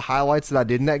couple of the highlights that I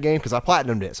did in that game, because I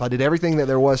platinumed it, so I did everything that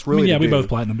there was really to do. We both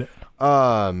platinumed it.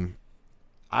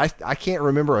 I can't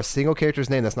remember a single character's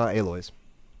name that's not Aloy's.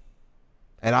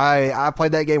 And I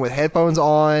played that game with headphones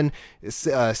on,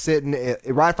 sitting right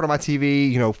in front of my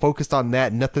TV, focused on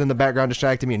that. Nothing in the background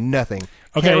distracted me. Nothing.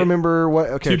 Okay. Can't remember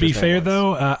what. To be fair,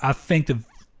 though, I think that,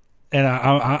 and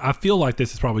I feel like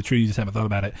this is probably true. You just haven't thought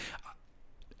about it.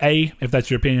 If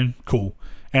that's your opinion, cool.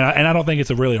 And I don't think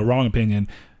it's really a wrong opinion.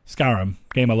 Skyrim,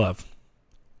 game I love.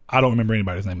 I don't remember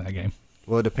anybody's name in that game.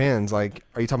 Well, it depends. Like,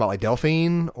 are you talking about like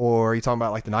Delphine, or are you talking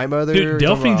about like the Night Mother? Dude,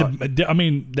 Delphine's. I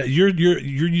mean, you're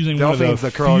using Delphine's one of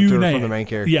the character from the main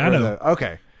character. Yeah, I know.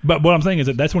 Okay, but what I'm saying is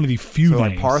that's one of the few so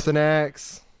names. Like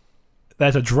Parthenax.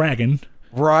 That's a dragon.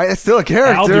 Right, it's still a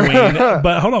character. Alduin.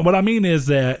 But hold on, what I mean is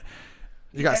that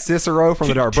you got Cicero from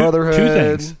the Dark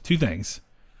Brotherhood. Two things.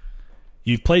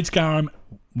 You've played Skyrim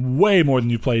way more than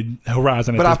you played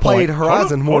Horizon. But I played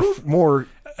Horizon more.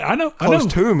 I know, close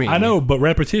to me. I know, but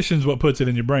repetition's what puts it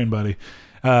in your brain, buddy.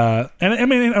 And I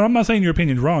mean, I'm not saying your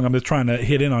opinion's wrong. I'm just trying to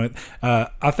hit in on it.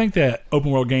 I think that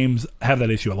open world games have that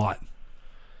issue a lot.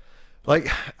 Like,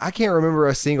 I can't remember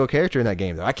a single character in that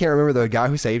game, though. I can't remember the guy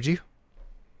who saved you.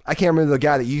 I can't remember the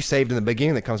guy that you saved in the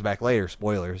beginning that comes back later.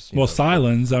 Spoilers.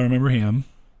 Silence, I remember him.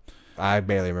 I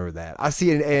barely remember that. I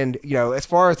see it, and as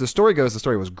far as the story goes, the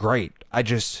story was great. I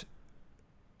just,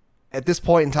 at this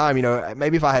point in time,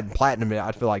 maybe if I had platinum it,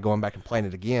 I'd feel like going back and playing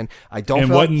it again. I don't. And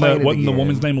feel wasn't like playing wasn't it again. The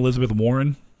woman's name Elizabeth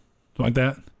Warren, something like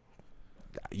that?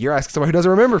 You're asking somebody who doesn't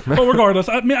remember. Well, regardless,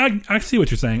 I mean, I see what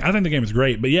you're saying. I think the game is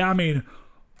great, but yeah, I mean,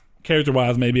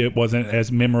 character-wise, maybe it wasn't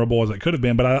as memorable as it could have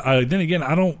been. But then again,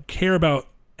 I don't care about,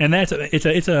 and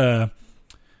it's a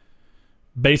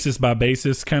basis by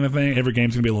basis kind of thing. Every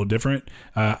game's gonna be a little different.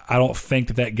 I don't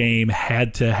think that game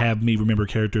had to have me remember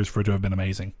characters for it to have been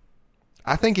amazing.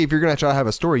 I think if you're gonna try to have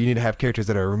a story, you need to have characters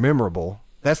that are memorable.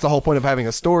 That's the whole point of having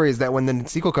a story, is that when the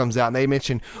sequel comes out and they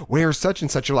mention where's such and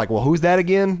such, you're like, well, who's that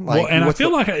again? Like, well, and I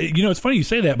feel like it's funny you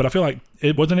say that, but I feel like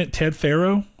wasn't it Ted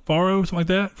Faro, something like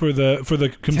that for the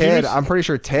computers? Ted, I'm pretty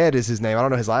sure Ted is his name. I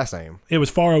don't know his last name. It was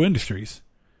Faro Industries.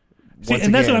 See,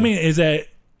 and that's what I mean is that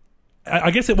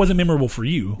I guess it wasn't memorable for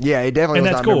you. Yeah, it definitely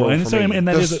was not memorable for me. And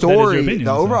the story,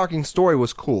 the overarching story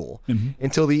was cool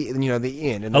until the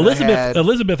the end. And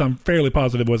Elizabeth, I'm fairly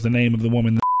positive was the name of the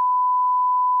woman.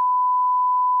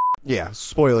 Yeah,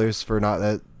 spoilers for not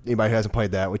that anybody who hasn't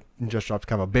played that. We just dropped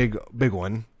kind of a big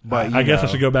one. But I guess I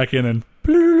should go back in and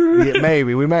yeah,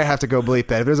 maybe we might have to go bleep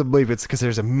that. If there's a bleep, it's because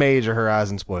there's a major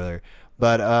Horizon spoiler.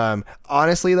 But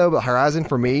honestly, though, Horizon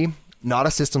for me, not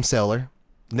a system seller.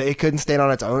 It couldn't stand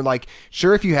on its own. Like,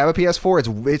 sure, if you have a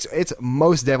PS4, it's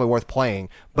most definitely worth playing,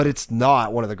 but it's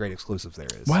not one of the great exclusives there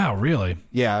is. Wow, really?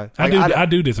 Yeah, I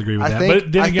do disagree with I that. think-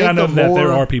 But then I again, I think know the that there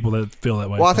more- are people that feel that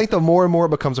way. Well, I think the more and more it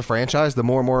becomes a franchise, the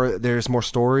more and more there's more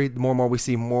story, the more and more we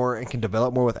see more and can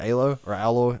develop more with Aloy or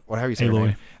Alloy, whatever you say her Aloy.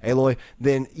 name. Aloy.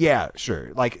 Then yeah,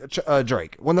 sure. Like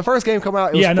Drake. When the first game came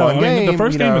out, it was yeah, a no, fun I mean, game. the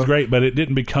first you game know. was great, but it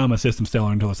didn't become a system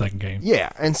seller until the second game. Yeah,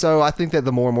 and so I think that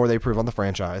the more and more they prove on the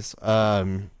franchise,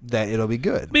 that it'll be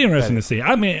good. It'd be interesting to see.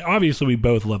 I mean, obviously, we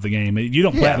both love the game. You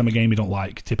don't Yeah. platinum a game you don't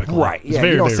like, typically. Right. It's Yeah,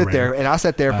 very, you don't very sit rare. there. And I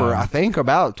sat there for, I think,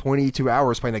 about 22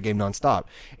 hours playing that game nonstop.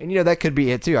 And, that could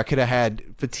be it, too. I could have had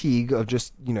fatigue of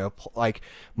just, like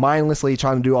mindlessly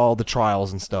trying to do all the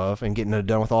trials and stuff and getting it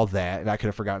done with all that. And I could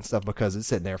have forgotten stuff because it's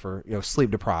sitting there for,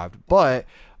 sleep deprived. But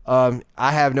I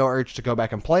have no urge to go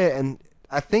back and play it. And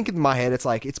I think in my head, it's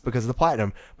like, it's because of the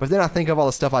platinum. But then I think of all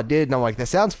the stuff I did, and I'm like, that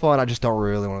sounds fun. I just don't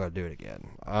really want to do it again.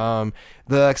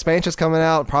 The expansion's coming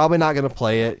out. Probably not going to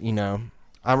play it,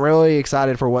 I'm really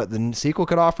excited for what the sequel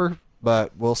could offer,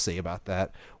 but we'll see about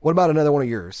that. What about another one of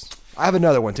yours? I have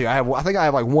another one, too. I think I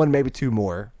have like one, maybe two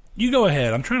more. You go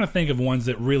ahead. I'm trying to think of ones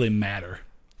that really matter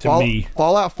to me.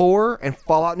 Fallout 4 and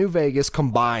Fallout New Vegas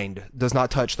combined does not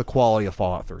touch the quality of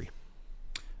Fallout 3.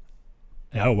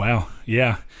 Oh, wow.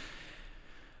 Yeah.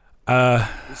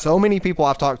 So many people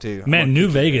I've talked to. Man, New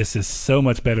Vegas is so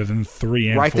much better than 3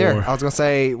 and 4. Right there. I was going to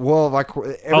say, well, like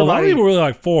everybody. A lot of people really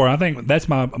like 4. I think that's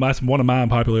one of my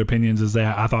unpopular opinions is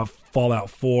that I thought Fallout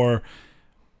 4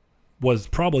 was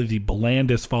probably the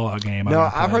blandest Fallout game. No,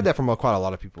 I've heard that from quite a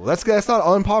lot of people. That's not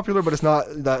unpopular, but it's not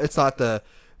the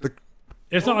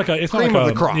It's not like a cream of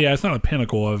the crop. Yeah, it's not a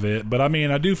pinnacle of it. But I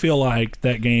mean, I do feel like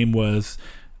that game was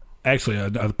actually a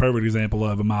perfect example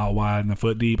of a mile wide and a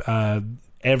foot deep.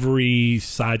 Every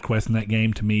side quest in that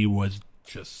game to me was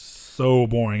just so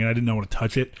boring, and I didn't know how to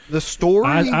touch it. The story.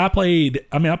 I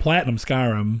platinum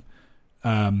Skyrim.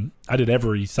 I did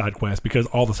every side quest because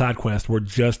all the side quests were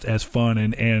just as fun,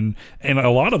 and in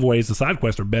a lot of ways, the side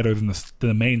quests are better than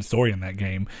the main story in that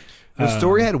game. The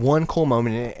story had one cool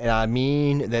moment in it, and I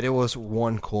mean that it was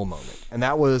one cool moment, and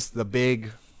that was the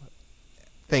big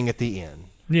thing at the end.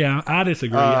 Yeah, I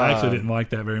disagree. I actually didn't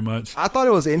like that very much. I thought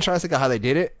it was interesting how they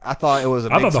did it. I thought it was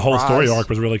I thought the whole story surprise. arc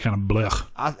was really kind of blech.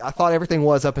 I thought everything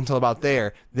was up until about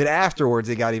there. Then afterwards,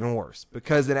 it got even worse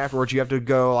because then afterwards you have to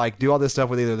go like do all this stuff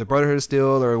with either the Brotherhood of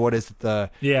Steel or what is it, the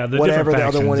whatever the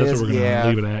other one That's is. what we're gonna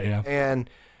leave it at. Yeah, and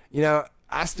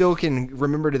I still can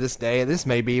remember to this day. This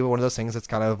may be one of those things that's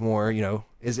kind of more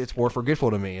it's more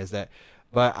forgetful to me. Is that.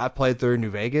 But I played through New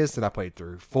Vegas, and I played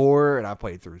through 4, and I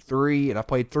played through 3, and I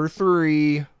played through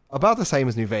 3 about the same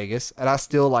as New Vegas, and I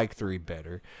still like 3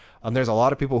 better. There's a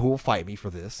lot of people who will fight me for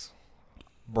this.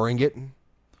 Bring it,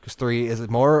 because 3 is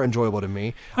more enjoyable to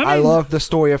me. I love the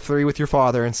story of 3 with your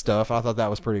father and stuff. I thought that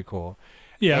was pretty cool.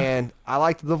 Yeah, and I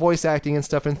liked the voice acting and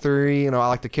stuff in 3. I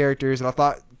liked the characters, and I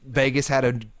thought Vegas had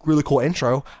a really cool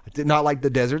intro. I did not like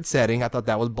the desert setting. I thought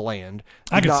that was bland.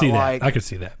 I could see that. I could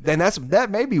see that. Then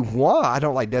that may be why I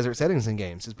don't like desert settings in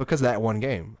games. It's because of that one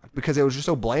game. Because it was just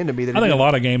so bland to me that I think a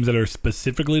lot of games that are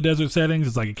specifically desert settings,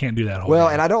 it's like you can't do that. Well,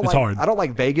 game. and I don't it's like hard. I don't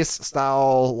like Vegas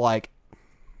style like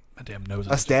My damn nose.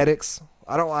 aesthetics.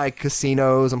 I don't like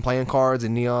casinos and playing cards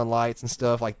and neon lights and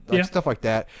stuff like stuff like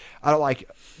that. I don't like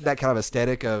that kind of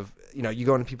aesthetic of you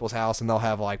go into people's house and they'll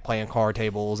have like playing card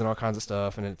tables and all kinds of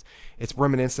stuff, and it's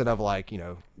reminiscent of like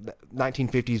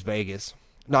 1950s Vegas.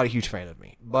 Not a huge fan of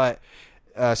me, but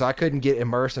so I couldn't get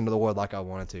immersed into the world like I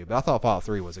wanted to. But I thought Fallout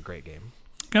 3 was a great game.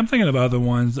 I'm thinking of other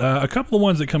ones. A couple of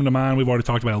ones that come to mind we've already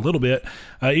talked about a little bit.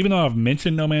 Even though I've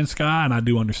mentioned No Man's Sky, and I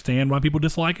do understand why people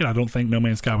dislike it, I don't think No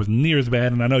Man's Sky was near as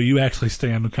bad, and I know you actually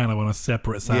stand kind of on a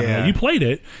separate side of that. You played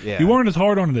it. Yeah. You weren't as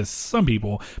hard on it as some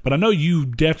people, but I know you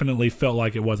definitely felt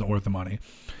like it wasn't worth the money.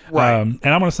 Right. And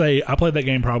I'm going to say I played that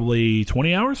game probably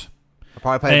 20 hours. I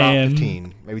probably played about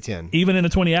 15, maybe 10. Even in the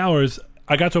 20 hours,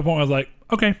 I got to a point where I was like,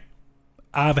 okay,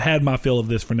 I've had my fill of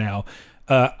this for now.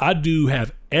 I do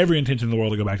have every intention in the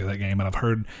world to go back to that game, and I've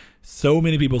heard so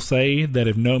many people say that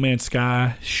if No Man's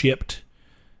Sky shipped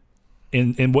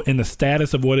in the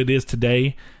status of what it is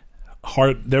today,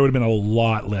 there would have been a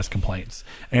lot less complaints.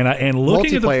 And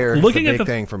looking multiplayer at the is a big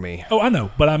thing for me. Oh, I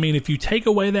know, but I mean, if you take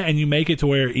away that and you make it to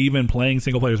where even playing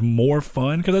single player is more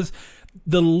fun, because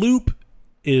the loop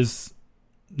is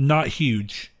not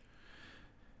huge,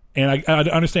 and I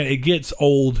understand it gets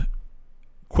old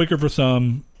quicker for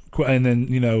some. And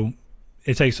then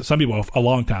it takes some people a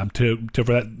long time to for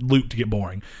that loop to get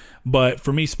boring. But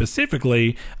for me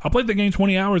specifically, I played the game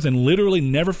 20 hours and literally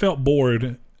never felt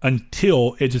bored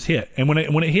until it just hit. And when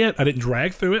it hit, I didn't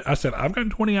drag through it. I said, I've gotten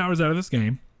 20 hours out of this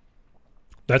game.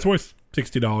 That's worth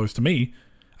 $60 to me.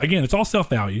 Again, it's all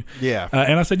self-value. Yeah.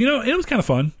 And I said, it was kind of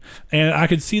fun. And I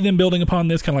could see them building upon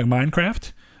this kind of like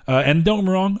Minecraft. And don't get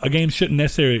me wrong, a game shouldn't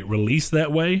necessarily release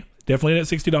that way. Definitely at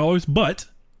 $60, but...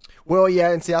 Well,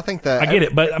 yeah, and see, I think that... I get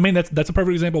it, but I mean, that's a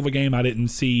perfect example of a game I didn't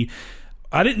see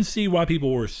why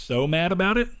people were so mad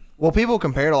about it. Well, people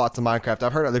compare it a lot to Minecraft.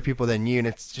 I've heard other people than you, and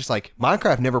it's just like,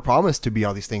 Minecraft never promised to be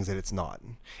all these things that it's not.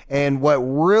 And what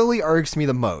really irks me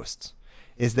the most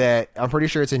is that, I'm pretty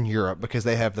sure it's in Europe because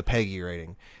they have the PEGI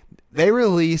rating. They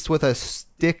released with a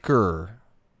sticker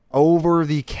over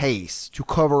the case to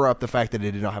cover up the fact that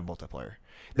it did not have multiplayer.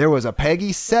 There was a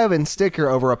PEGI 7 sticker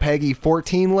over a PEGI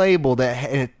 14 label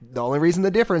and the only reason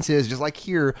the difference is, just like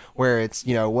here, where it's,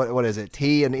 what is it,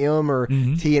 T and M or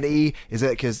T and E, is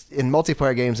that because in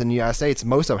multiplayer games in the United States,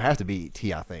 most of them have to be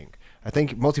T, I think. I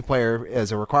think multiplayer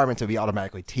is a requirement to be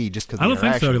automatically T just because I don't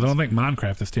think so, because I don't think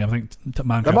Minecraft is T. I think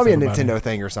Minecraft. That might be a Nintendo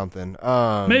thing or something.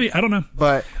 Maybe, I don't know.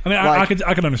 But I mean, I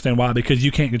could understand why, because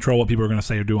you can't control what people are going to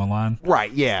say or do online.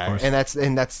 Right, yeah. And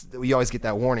that's you always get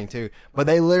that warning too. But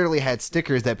they literally had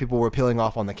stickers that people were peeling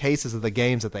off on the cases of the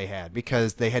games that they had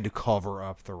because they had to cover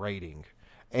up the rating.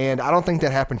 And I don't think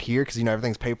that happened here because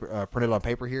everything's paper printed on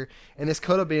paper here. And this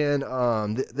could have been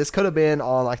on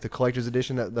like the collector's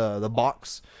edition, the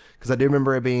box, because I do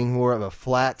remember it being more of a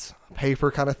flat paper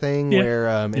kind of thing where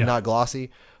and not glossy.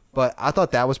 But I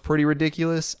thought that was pretty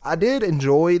ridiculous. I did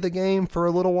enjoy the game for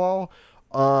a little while.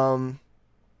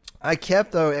 I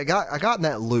got in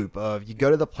that loop of you go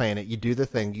to the planet, you do the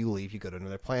thing, you leave, you go to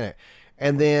another planet,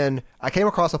 and then I came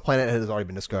across a planet that has already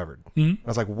been discovered. Mm-hmm. I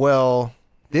was like, well.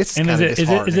 This is kind of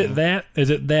disheartening. Is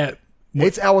it that?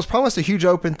 I was promised a huge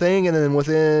open thing, and then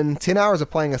within 10 hours of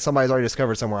playing, somebody's already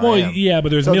discovered somewhere. Well, yeah,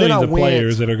 but there's millions of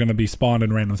players that are going to be spawned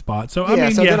in random spots. So then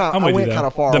I went kind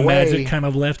of far away. The magic kind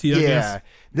of left you, I guess.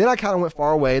 Then I kind of went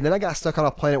far away, and then I got stuck on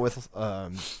a planet with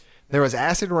there was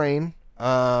acid rain.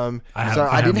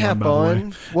 I didn't have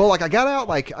fun. Well, I got out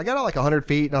like 100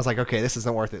 feet, and I was like, okay, this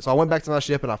isn't worth it. So I went back to my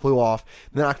ship and I flew off.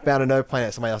 And then I found another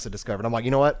planet somebody else had discovered. I'm like,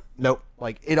 you know what? Nope.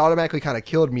 It automatically kind of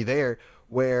killed me there.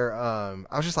 Where I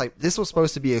was just like, this was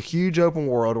supposed to be a huge open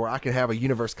world where I could have a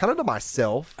universe kind of to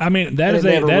myself. I mean, that is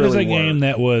a game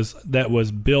that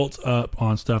was built up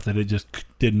on stuff that it just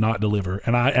did not deliver,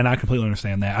 and I completely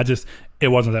understand that. It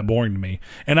wasn't that boring to me,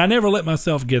 and I never let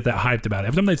myself get that hyped about it.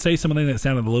 Every time they'd say something that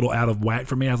sounded a little out of whack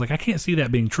for me, I was like, I can't see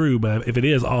that being true, but if it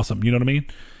is, awesome. You know what I mean?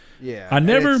 Yeah.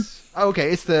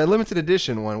 It's the limited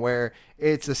edition one where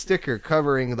it's a sticker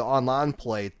covering the online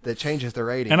plate that changes the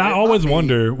rating. And I always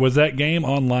wonder, was that game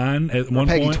online at one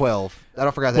point? PEGI 12. I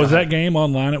don't forget that. Was that game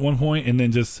online at one point, and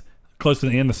then just close to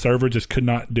the end, the server just could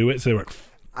not do it? So they were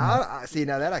I see,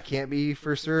 now that I can't be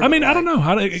for sure. I mean, I don't know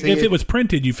if it was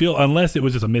printed. You feel, unless it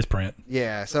was just a misprint.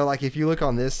 Yeah. So if you look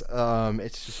on this,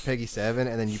 it's just PEGI 7,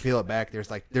 and then you peel it back.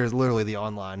 There's literally the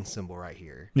online symbol right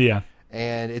here. Yeah.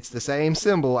 And it's the same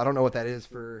symbol. I don't know what that is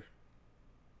for.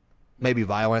 Maybe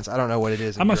violence. I don't know what it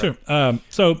is. I'm not sure.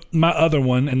 So my other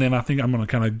one, and then I think I'm going to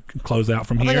kind of close out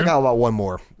from here. I think I got about one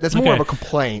more. That's more of a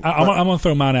complaint. I'm going to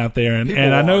throw mine out there, and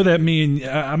I know that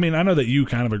I know that you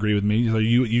kind of agree with me. So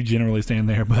you generally stand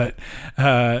there, but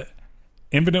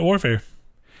Infinite Warfare.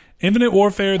 Infinite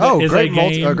Warfare is a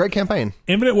game. Great campaign.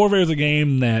 Infinite Warfare is a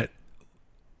game that,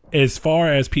 as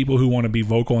far as people who want to be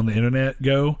vocal on the internet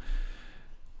go,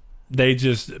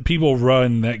 people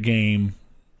run that game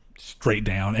straight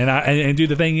down. And dude,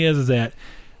 the thing is that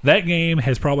game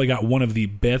has probably got one of the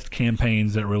best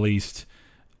campaigns that released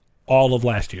all of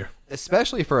last year.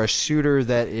 Especially for a shooter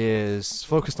that is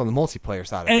focused on the multiplayer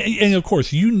side of things. And of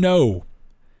course,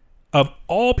 of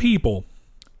all people,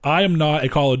 I am not a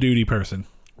Call of Duty person.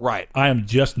 Right. I am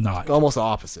just not. Almost the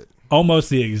opposite. Almost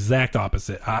the exact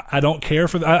opposite. I don't care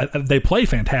for that. They play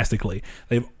fantastically.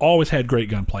 They've always had great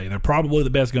gunplay. They're probably the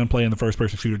best gunplay in the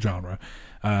first-person shooter genre.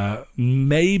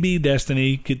 Maybe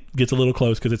Destiny gets a little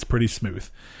close because it's pretty smooth.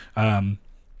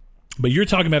 But you're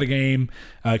talking about a game.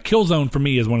 Killzone for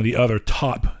me is one of the other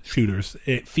top shooters.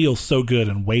 It feels so good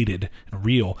and weighted and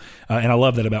real, and I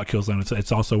love that about Killzone.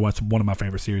 It's also one of my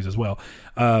favorite series as well.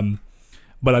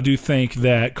 But I do think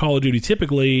that Call of Duty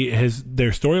typically their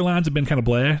storylines have been kind of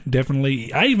blah.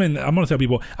 Definitely, I'm going to tell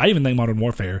people, I even think Modern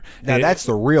Warfare. Now that's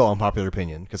the real unpopular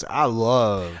opinion because I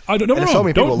love. Don't wrong. So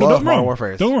many people love Modern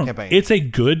Warfare's campaign. It's a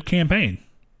good campaign,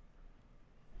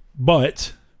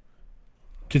 but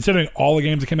considering all the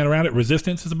games that came out around it,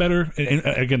 Resistance is a better. And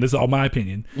again, this is all my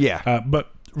opinion. Yeah,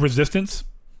 but Resistance,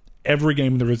 every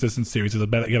game in the Resistance series has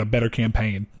got a better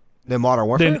campaign than Modern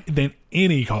Warfare than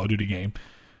any Call of Duty game.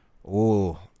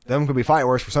 Ooh, them could be fight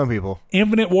worse for some people.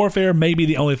 Infinite Warfare may be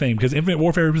the only thing because Infinite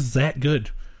Warfare was that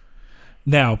good.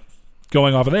 Now,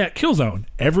 going off of that, Killzone.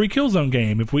 Every Killzone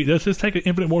game, let's just take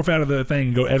Infinite Warfare out of the thing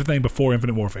and go everything before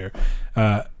Infinite Warfare.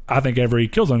 I think every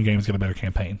Killzone game has got a better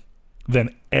campaign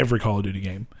than every Call of Duty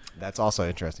game. That's also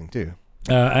interesting too.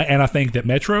 And I think that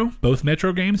both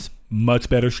Metro games, much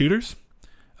better shooters.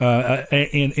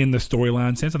 In the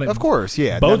storyline sense, I think, of course,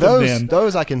 yeah. Both now, of them,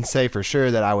 those I can say for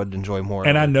sure that I would enjoy more.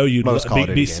 And I know you'd most Call of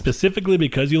Duty games. Specifically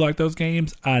because you like those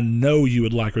games. I know you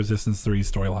would like Resistance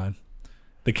 3's storyline.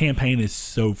 The campaign is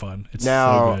so fun. It's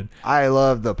so good. I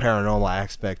love the paranormal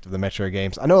aspect of the Metro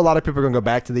games. I know a lot of people are going to go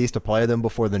back to these to play them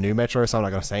before the new Metro, so I'm not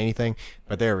going to say anything.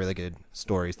 But they're really good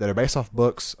stories that are based off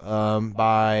books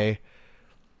by.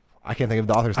 I can't think of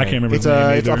the author's name. I can't remember his name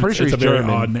either. I'm pretty sure it's he's a very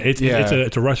German. odd name.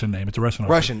 It's a Russian name. It's a Russian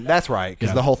author. Russian, that's right.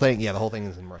 Because the whole thing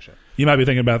is in Russia. You might be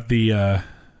thinking about the. I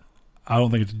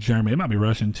don't think it's German. It might be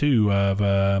Russian too. Of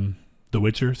the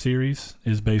Witcher series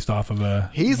is based off of a.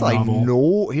 He's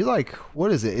novel. He's like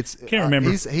what is it? It's can't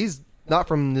remember. He's not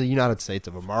from the United States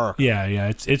of America.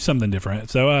 Yeah, it's something different.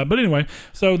 So, but anyway,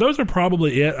 so those are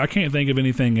probably it. I can't think of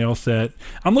anything else that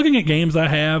I'm looking at games I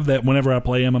have that whenever I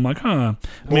play them, I'm like, huh.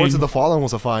 Lords of the Fallen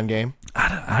was a fun game.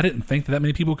 I didn't think that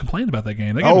many people complained about that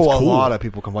game. That game was cool. A lot of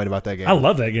people complained about that game. I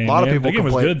love that game. A lot of people that game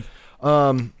complained.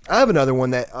 was good. I have another one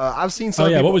that I've seen. Some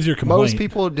people, what was your complaint? Most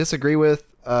people disagree with.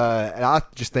 And I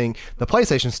just think the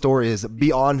PlayStation Store is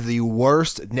beyond the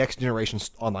worst next generation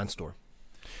online store.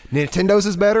 Nintendo's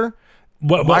is better.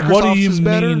 What do you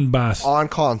mean by on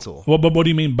console? What do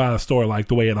you mean by the store? Like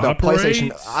the way it operates?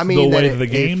 PlayStation. I mean, the way the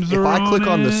games are. If I click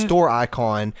on the it? store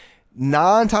icon,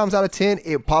 9 times out of 10,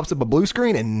 it pops up a blue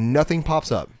screen and nothing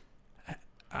pops up.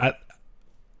 I'm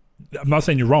not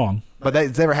saying you're wrong, but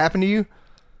that's never happened to you.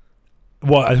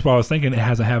 Well, that's what I was thinking. It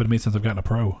hasn't happened to me since I've gotten a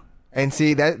Pro. And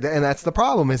see that's the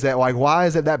problem is that like why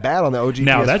is it that bad on the OG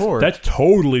now, PS4? That's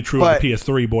totally true on the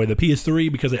PS3, boy. The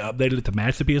PS3 because they updated it to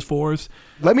match the PS4s.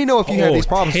 Let me know if you have these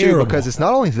problems terrible. too, because it's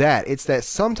not only that, it's that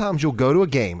sometimes you'll go to a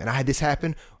game, and I had this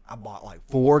happen. I bought like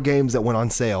 4 games that went on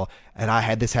sale, and I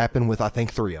had this happen with I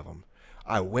think 3 of them.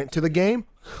 I went to the game,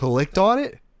 clicked on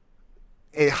it,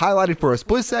 it highlighted for a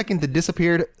split second, it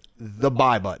disappeared the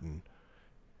buy button.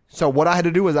 So what I had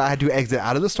to do was I had to exit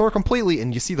out of the store completely,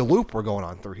 and you see the loop we're going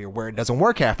on through here where it doesn't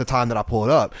work half the time that I pull it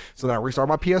up. So then I restart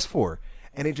my PS4,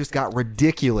 and it just got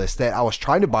ridiculous that I was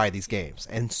trying to buy these games,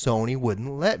 and Sony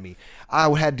wouldn't let me. I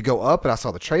had to go up, and I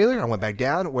saw the trailer. I went back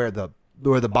down where the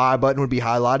buy button would be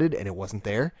highlighted, and it wasn't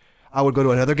there. I would go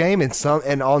to another game, and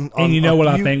you know what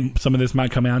I think some of this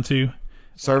might come down to?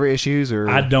 Server issues, or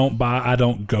I don't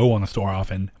go on the store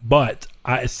often, but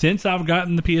since I've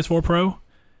gotten the PS4 Pro,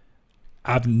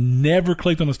 I've never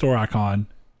clicked on the store icon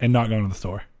and not gone to the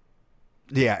store.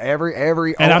 Yeah, every.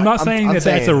 And I'm not saying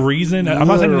that's a reason. I'm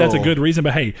not saying that's a good reason,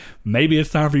 but hey, maybe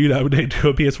it's time for you to update to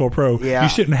a PS4 Pro. Yeah. You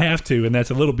shouldn't have to, and that's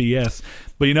a little BS.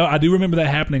 But I do remember that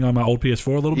happening on my old PS4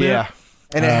 a little bit. Yeah.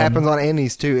 And it happens on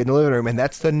Andy's too in the living room, and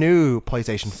that's the new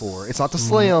PlayStation 4. It's not the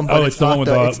Slim, but it's the one with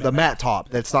it's the matte top.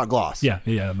 That's not gloss. Yeah,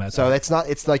 the matte top. So that's not.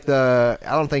 It's like I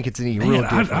don't think it's any real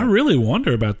different. I really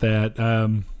wonder about that.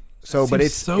 But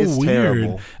it's so it's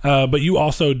weird. Terrible. But you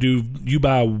also you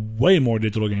buy way more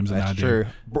digital games than I do. True.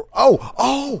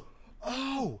 Oh!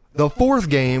 The 4th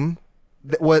game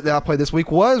that I played this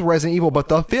week was Resident Evil, but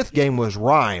the 5th game was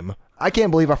Rime. I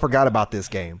can't believe I forgot about this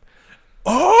game.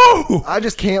 Oh! I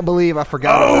just can't believe I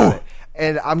forgot about it.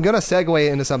 And I'm going to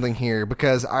segue into something here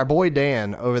because our boy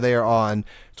Dan over there on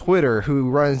Twitter, who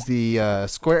runs the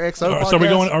Square XO podcast. So we're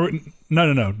going...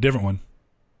 No. Different one.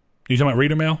 You talking about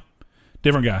Reader Mail?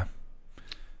 Different guy.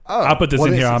 Oh, I'll put this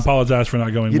in here. I apologize for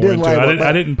not going more into it.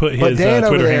 I didn't put his but Dan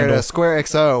Twitter over there handle. At Square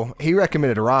XO, he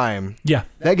recommended Rime. Yeah.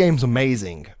 That game's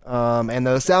amazing. And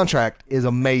the soundtrack is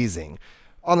amazing.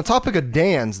 On the topic of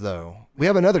Dan's, though, we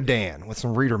have another Dan with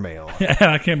some reader mail.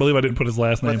 I can't believe I didn't put his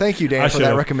last name. But thank you, Dan, for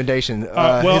that recommendation.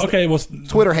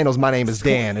 Twitter handles my name is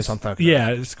Dan. Is something.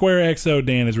 Yeah, Square XO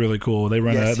Dan is really cool. They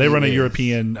run a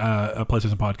European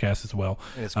PlayStation podcast as well,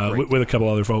 with a couple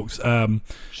other folks.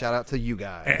 Shout out to you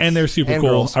guys, and they're super cool.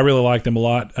 Girls. I really like them a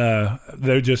lot.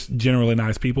 They're just generally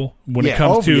nice people. When it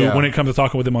comes to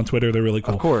talking with them on Twitter, they're really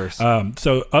cool. Of course.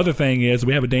 So other thing is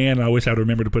we have a Dan. And I wish I'd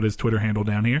remember to put his Twitter handle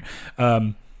down here.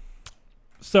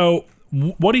 So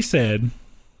what he said,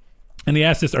 and he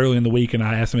asked this early in the week, and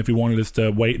I asked him if he wanted us to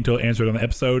wait until it answered on the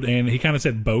episode, and he kind of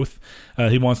said both.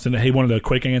 He wanted a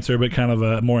quick answer, but kind of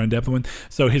a more in-depth one.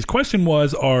 So his question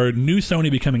was, are new Sony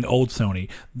becoming old Sony?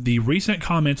 The recent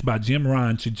comments by Jim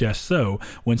Ryan suggest so.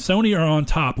 When Sony are on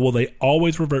top, will they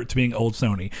always revert to being old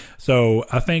Sony? So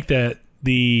I think that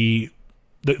the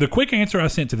quick answer I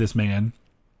sent to this man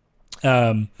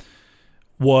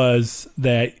was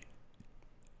that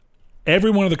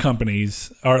every one of the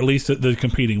companies, or at least the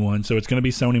competing ones, so it's going to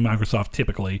be Sony, Microsoft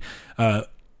typically.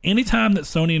 Anytime that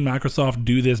Sony and Microsoft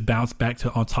do this bounce back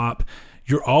to on top,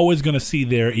 you're always going to see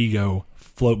their ego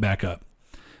float back up.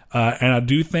 And I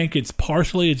do think it's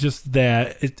just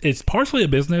that it's partially a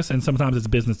business, and sometimes it's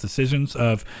business decisions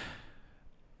of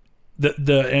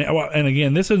and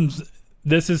again, this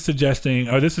is suggesting,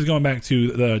 or this is going back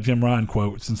to the Jim Ryan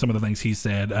quotes and some of the things he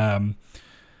said.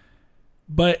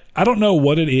 But I don't know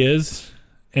what it is,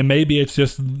 and maybe it's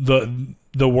just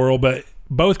the world, but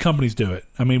both companies do it.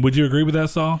 I mean, would you agree with that,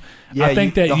 Saul? Yeah, I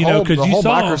think because you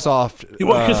saw Microsoft.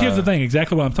 Because here's the thing,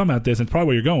 exactly what I'm talking about this, and probably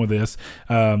where you're going with this,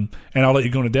 and I'll let you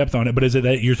go into depth on it. But is it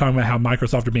that you're talking about how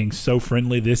Microsoft are being so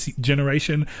friendly this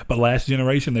generation, but last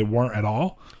generation they weren't at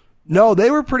all? No, they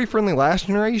were pretty friendly last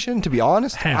generation, to be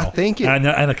honest. How? I think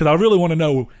because I really want to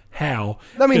know how.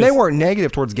 I mean, they weren't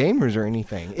negative towards gamers or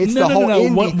anything. It's the whole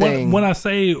indie thing. When I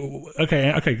say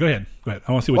okay, go ahead. I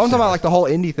want to see what I'm you're talking about. Like the whole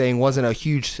indie thing wasn't a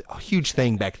huge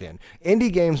thing back then.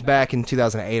 Indie games back in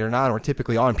 2008 or 9 were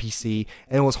typically on PC,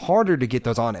 and it was harder to get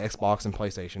those on Xbox and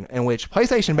PlayStation. In which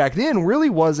PlayStation back then really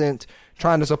wasn't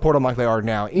trying to support them like they are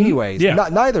now. Anyways, yeah.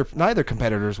 Neither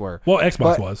competitors were. Well,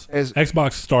 Xbox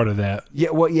Xbox started that.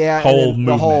 Yeah, well, yeah. Whole and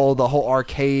the whole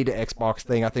arcade Xbox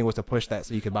thing, I think, was to push that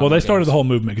so you could buy. Well, they started games. the whole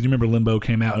movement because you remember Limbo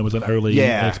came out and it was an early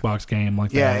Xbox game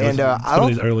like that. Yeah, and some of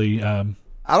these early.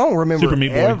 I don't remember Super Meat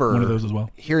Boy, ever one of those as well.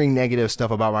 Hearing negative stuff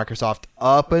about Microsoft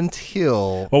up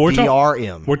until we're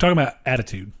DRM. We're talking about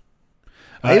attitude.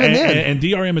 Even then. And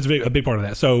DRM is a big part of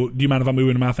that. So, do you mind if I move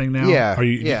into my thing now? Yeah. I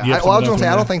was going to say,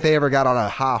 I don't think they ever got on a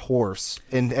high horse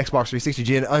in Xbox 360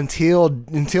 gen until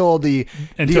the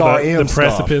DRM the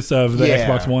precipice of the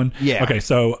Xbox One. Yeah. Okay,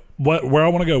 so where I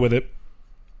want to go with it,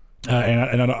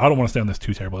 and I don't want to stay on this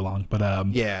too terribly long, but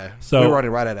so we're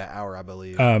running right at an hour, I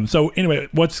believe. So anyway,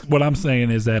 what I'm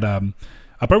saying is that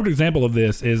a perfect example of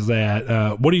this is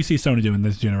that what do you see Sony doing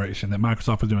this generation that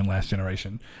Microsoft was doing last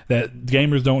generation that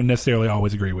gamers don't necessarily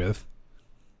always agree with?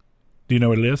 Do you know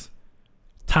what it is?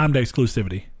 Timed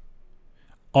exclusivity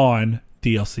on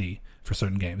DLC for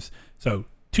certain games. So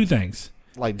two things,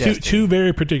 like two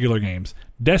very particular games: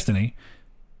 Destiny,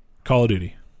 Call of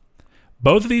Duty.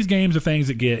 Both of these games are things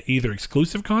that get either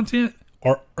exclusive content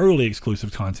or early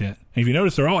exclusive content. And if you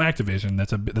notice, they're all Activision.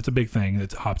 That's a big thing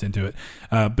that's hopped into it.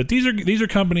 But these are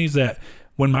companies that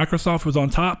when Microsoft was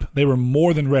on top, they were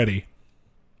more than ready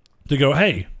to go,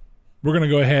 hey, we're going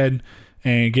to go ahead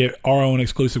and get our own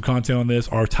exclusive content on this,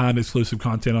 our time exclusive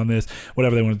content on this,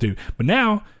 whatever they want to do. But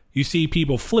now you see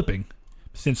people flipping.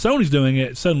 Since Sony's doing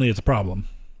it, suddenly it's a problem,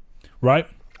 right?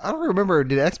 I don't remember.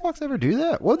 Did Xbox ever do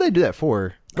that? What did they do that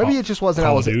for? Maybe it just wasn't.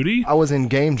 Call of Duty? I was in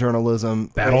game journalism.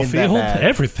 Battlefield,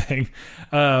 everything.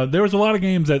 There was a lot of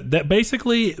games that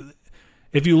basically,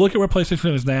 if you look at where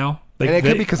PlayStation is now, and it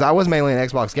could be because I was mainly an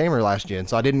Xbox gamer last gen,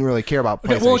 so I didn't really care about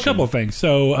PlayStation. Well, a couple of things.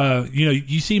 So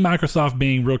you see Microsoft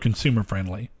being real consumer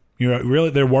friendly.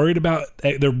 They're worried about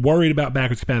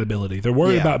backwards compatibility. They're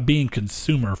worried about being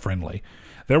consumer friendly.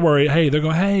 They're worried. Hey, they're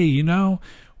going. Hey,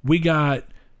 we got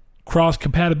cross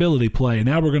compatibility play, and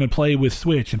now we're going to play with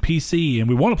Switch and PC, and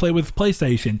we want to play with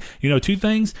PlayStation. Two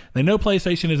things. They know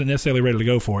PlayStation isn't necessarily ready to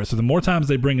go for it, so the more times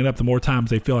they bring it up, the more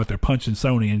times they feel like they're punching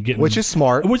Sony and getting, which is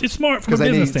smart. Which is smart from a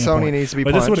business standpoint. Sony needs to be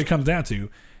but punched. This is what it comes down to.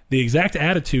 The exact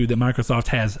attitude that Microsoft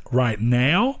has right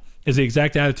now is the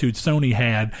exact attitude Sony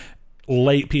had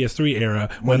late PS3 era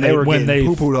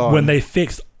when they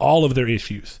fixed all of their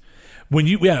issues.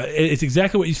 It's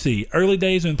exactly what you see. Early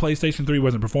days when PlayStation 3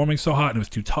 wasn't performing so hot and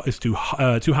it was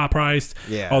too high priced.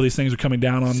 Yeah. All these things are coming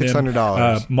down on them.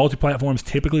 $600. Multi-platforms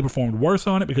typically performed worse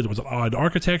on it because it was an odd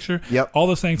architecture. Yep. All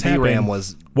those things happened.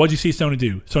 What'd you see Sony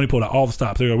do? Sony pulled out all the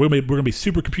stops. They go, we're going to be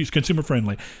super consumer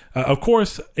friendly. Of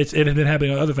course, it had been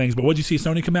happening on other things, but what'd you see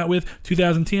Sony come out with?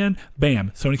 2010,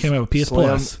 bam, Sony came out with PS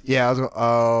Plus. Yeah.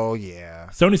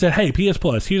 Sony said, hey, PS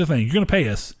Plus, here's the thing. You're going to pay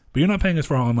us. But you're not paying us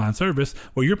for our online service.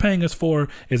 What you're paying us for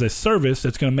is a service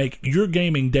that's going to make your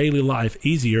gaming daily life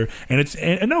easier. And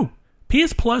no,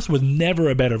 PS Plus was never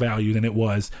a better value than it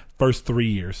was first 3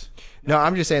 years. No,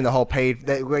 I'm just saying the whole paid.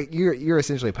 You're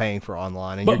essentially paying for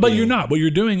online, and but you're not. What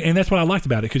you're doing, and that's what I liked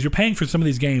about it, because you're paying for some of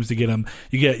these games to get them.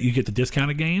 You get the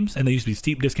discounted games, and they used to be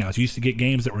steep discounts. You used to get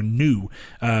games that were new.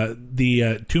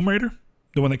 The Tomb Raider,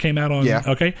 the one that came out on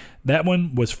that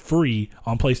one was free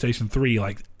on PlayStation 3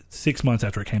 like 6 months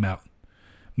after it came out.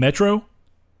 Metro,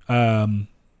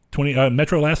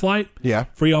 Metro Last Light,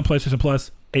 free on PlayStation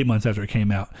Plus 8 months after it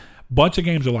came out. Bunch of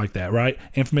games are like that, right?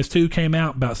 Infamous 2 came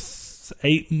out about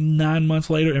 8-9 months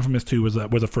later. Infamous 2 was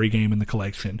a free game in the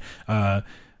collection.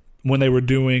 When they were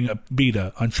doing a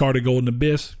beta, Uncharted Golden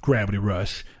Abyss, Gravity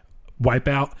Rush,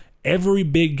 Wipeout, every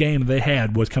big game they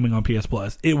had was coming on PS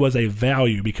Plus. It was a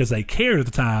value because they cared at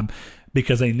the time,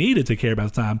 because they needed to care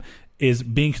about the time, is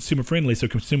being consumer friendly. So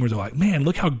consumers are like, man,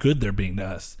 look how good they're being to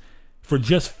us. For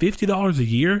just $50 a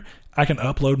year, I can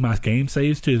upload my game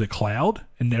saves to the cloud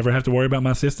and never have to worry about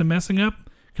my system messing up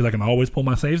because I can always pull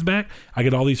my saves back. I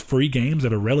get all these free games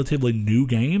that are relatively new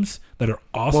games that are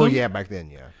awesome. Well, yeah, back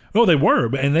then, yeah. Well, they were,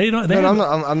 but and they don't. They I'm not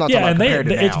talking about compared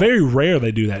to now. It's very rare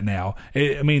they do that now.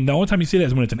 I mean, the only time you see that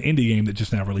is when it's an indie game that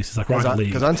just now releases, like Rocket League.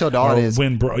 Because Until Dawn is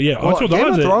Until Game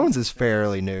Dawn of Thrones is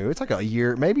fairly new. It's like a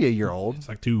year, maybe a year old. It's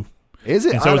like 2. Is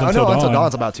it? So I know Until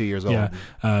Dawn's about 2 years old.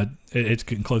 Yeah, it's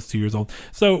getting close to 2 years old.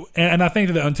 So, and I think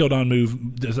that the Until Dawn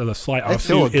move as a slight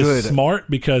offshoot is smart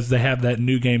because they have that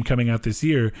new game coming out this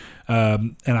year.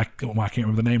 And I can't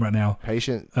remember the name right now.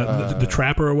 The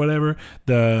Trapper or whatever.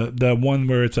 The one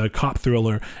where it's a cop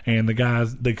thriller and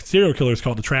the serial killer is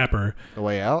called The Trapper. The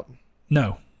Way Out?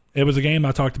 No. It was a game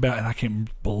I talked about, and I can't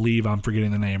believe I'm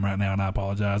forgetting the name right now, and I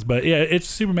apologize. But yeah, it's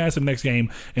Supermassive next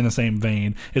game in the same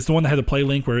vein. It's the one that has a play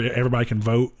link where everybody can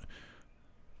vote.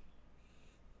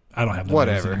 I don't have the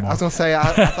whatever. I was gonna say I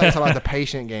thought you were talking about the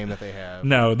patient game that they have.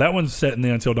 No, that one's set in the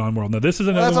Until Dawn world. No, this is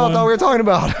another. That's what I thought we were talking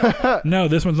about. No,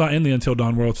 this one's not in the Until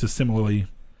Dawn world. It's just similarly.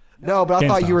 No, but I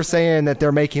thought you were saying that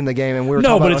they're making the game, and we were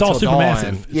talking about it's all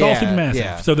Supermassive. It's all Supermassive.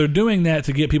 Yeah. So they're doing that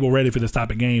to get people ready for this type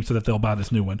of game, so that they'll buy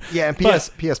this new one. Yeah, and PS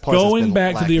Plus. Going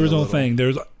back to the original thing,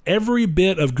 there's every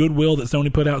bit of goodwill that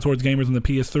Sony put out towards gamers in the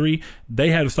PS3. They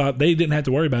had to stop. They didn't have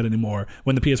to worry about it anymore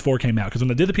when the PS4 came out, because when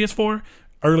they did the PS4,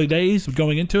 early days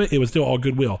going into it, it was still all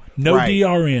goodwill. No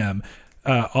DRM.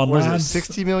 Online, was it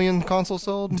 60 million consoles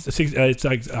sold? It's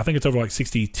like, I think it's over like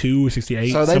 62,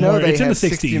 68. So they know they it's have in the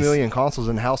 60 million consoles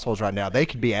in households right now. They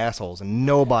could be assholes and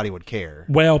nobody would care.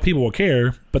 Well, people will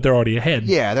care, but they're already ahead.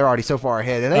 Yeah, they're already so far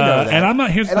ahead, and they know that. And I'm not.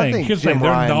 Here's the thing.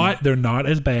 They're not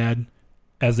as bad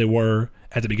as they were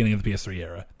at the beginning of the PS3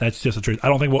 era. That's just the truth. I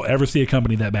don't think we'll ever see a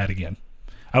company that bad again.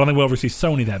 I don't think we'll ever see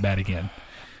Sony that bad again.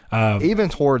 Even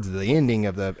towards the ending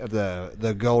of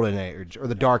the golden age or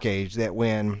the dark age, that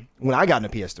when I got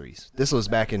into PS3s, this was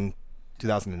back in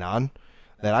 2009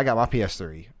 that I got my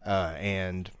PS3,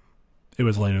 and it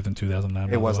was later than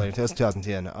 2009. It was later. It was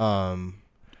 2010.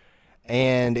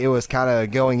 And it was kind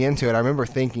of going into it. I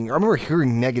remember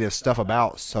hearing negative stuff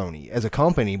about Sony as a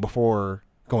company before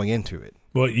going into it.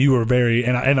 Well, you were very,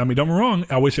 and I mean, don't get me wrong.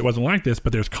 I wish it wasn't like this,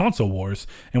 but there's console wars,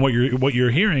 and what you're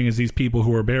hearing is these people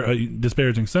who are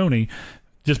disparaging Sony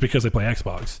just because they play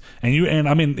Xbox, and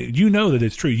I mean, you know that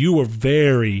it's true. You were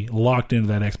very locked into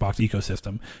that Xbox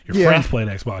ecosystem. Your friends played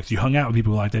Xbox. You hung out with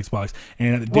people who liked Xbox,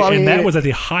 and that was at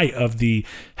the height of the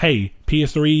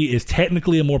PS3 is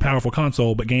technically a more powerful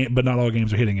console, but not all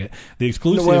games are hitting it. The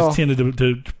exclusives tended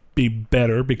to be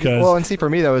better because and see, for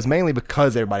me though, it was mainly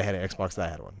because everybody had an Xbox that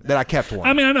I had one, that I kept one.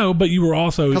 I mean, I know, but you were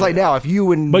also because like now, if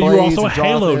you and but Blaze you were also and a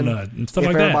Halo nut and stuff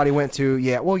like that. If everybody went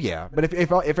to but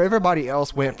if everybody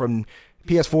else went from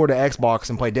PS4 to Xbox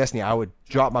and played Destiny, I would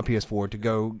drop my PS4 to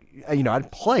go.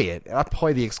 I'd play it. I'd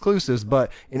play the exclusives,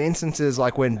 but in instances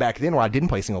like when back then where I didn't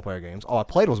play single player games, all I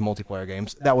played was multiplayer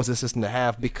games. That was the system to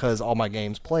have because all my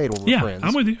games played were with friends.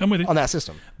 I'm with you on that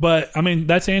system. But I mean,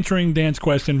 that's answering Dan's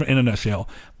question in a nutshell.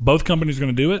 Both companies are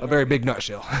going to do it. A very big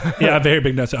nutshell. Yeah, a very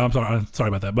big nutshell. I'm sorry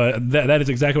about that, but that is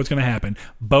exactly what's going to happen.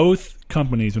 Both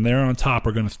companies, when they're on top,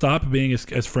 are going to stop being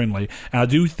as friendly. And I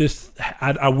do this.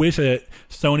 I wish that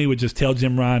Sony would just tell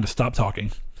Jim Ryan to stop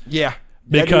talking. Yeah.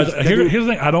 Because here's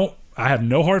the thing. I have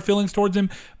no hard feelings towards him,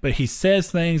 but he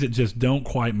says things that just don't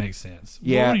quite make sense.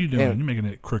 Yeah. What are you doing? You're making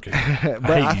it crooked.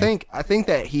 But I think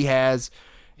that he has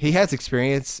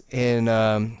experience in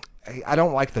I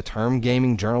don't like the term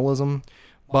gaming journalism,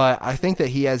 but I think that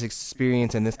he has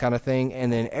experience in this kind of thing.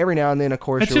 And then every now and then, of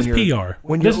course, it's just PR.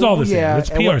 This is all this is. It's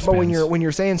PR spins. But when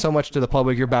you're saying so much to the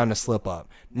public, you're bound to slip up.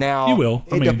 Now you will.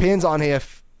 It depends on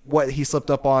if what he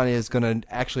slipped up on is going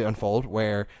to actually unfold,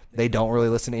 where they don't really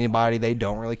listen to anybody, they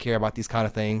don't really care about these kind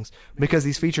of things, because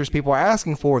these features people are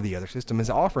asking for, the other system is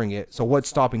offering it. So what's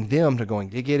stopping them to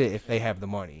going to get it if they have the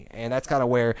money? And that's kind of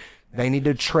where they need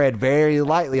to tread very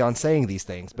lightly on saying these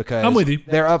things, because I'm with you.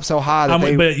 They're up so high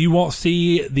that but you won't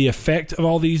see the effect of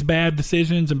all these bad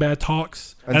decisions and bad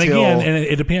talks. And again,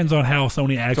 it depends on how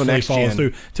Sony actually follows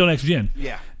through till next gen.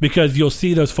 Yeah. Because you'll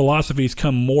see those philosophies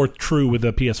come more true with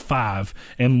the PS5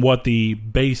 and what the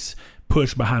base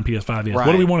push behind PS5 is. Right.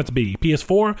 What do we want it to be?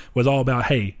 PS4 was all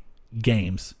about,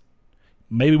 games.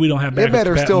 Maybe we don't have backwards compatibility.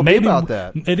 It better still be about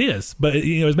that. It is. But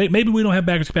maybe we don't have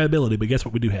backwards compatibility, but guess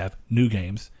what we do have? New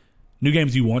games. New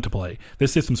games you want to play.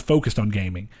 This system's focused on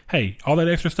gaming. Hey, all that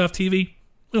extra stuff, TV,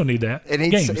 we don't need that. It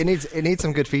needs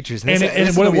some good features. And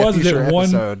what it was is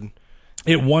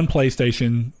it won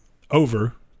PlayStation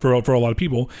over for a lot of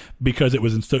people because it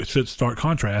was in stark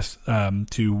contrast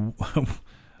to.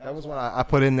 That was what I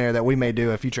put in there that we may do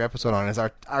a future episode on, is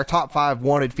our top 5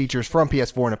 wanted features from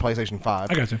PS4 and a PlayStation 5.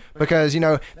 I got you. Because,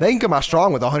 they can come out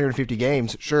strong with 150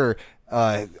 games, sure.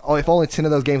 If only 10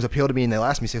 of those games appeal to me and they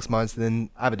last me 6 months,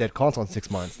 then I have a dead console in 6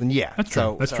 months. Then yeah. That's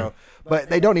true. That's true. But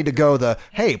they don't need to go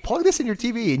hey, plug this in your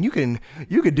TV and you can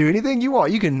do anything you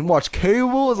want. You can watch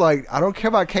cable. It's like, I don't care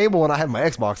about cable when I have my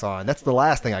Xbox on. That's the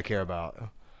last thing I care about.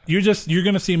 You're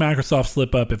going to see Microsoft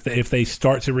slip up if they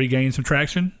start to regain some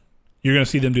traction. You're going to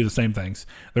see them do the same things.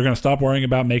 They're going to stop worrying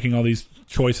about making all these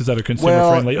choices that are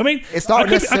consumer friendly. I mean, it's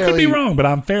not I could be wrong, but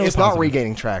I'm fairly It's positive. not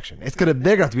regaining traction. They're going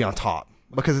to have to be on top.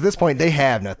 Because at this point, they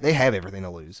have nothing. They have everything to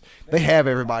lose. They have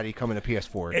everybody coming to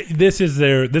PS4. This is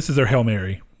their Hail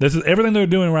Mary. This is everything they're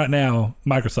doing right now.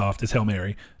 Microsoft is Hail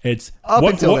Mary. It's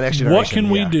until the next generation. What can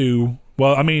we do?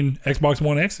 Well, I mean, Xbox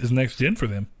One X is next gen for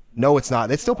them. No, it's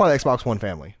not. It's still part of the Xbox One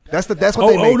family. That's what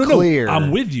they made clear. No.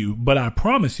 I'm with you, but I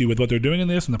promise you, with what they're doing in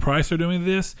this and the price they're doing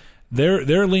this,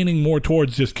 they're leaning more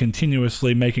towards just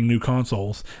continuously making new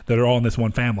consoles that are all in this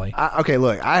one family. Okay,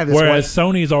 look, I have this. Whereas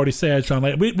Sony's already said, Sean,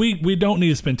 we don't need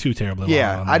to spend too terribly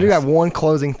long on this. I do have one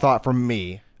closing thought from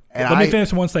me. And Let me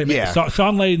finish one statement. Yeah.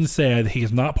 Sean Layden said he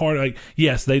is not part of.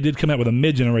 Yes, they did come out with a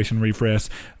mid-generation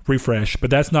refresh, but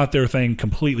that's not their thing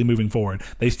completely moving forward.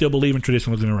 They still believe in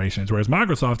traditional generations, whereas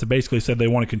Microsoft has basically said they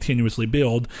want to continuously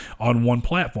build on one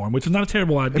platform, which is not a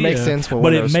terrible idea. It makes sense,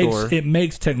 but it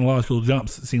makes technological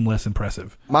jumps seem less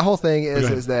impressive. My whole thing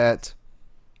is that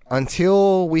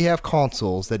until we have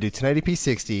consoles that do 1080p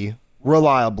 60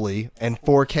 reliably and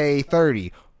 4K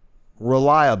 30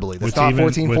 reliably, that's not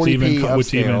 1440p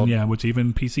upscaled, which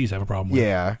even PCs have a problem with.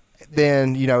 Yeah.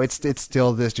 Then it's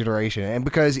still this generation, and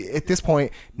because at this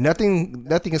point nothing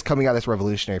is coming out that's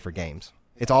revolutionary for games.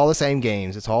 It's all the same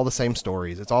games. It's all the same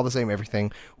stories. It's all the same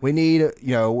everything. We need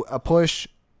a push.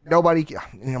 Nobody.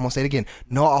 I'm gonna say it again.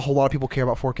 Not a whole lot of people care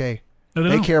about 4K. No,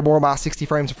 they care more about 60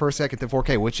 frames per second than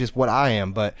 4K, which is what I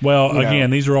am. But again,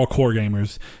 these are all core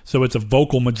gamers, so it's a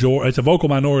vocal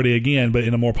minority again, but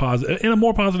in a more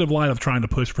positive light of trying to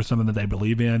push for something that they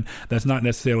believe in. That's not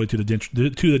necessarily to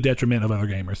the detriment of other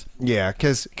gamers. Yeah,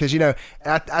 because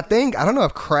I think I don't know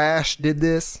if Crash did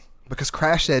this because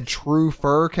Crash said true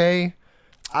 4K.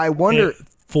 I wonder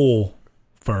full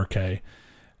 4K,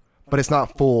 but it's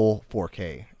not full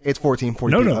 4K. It's 1440p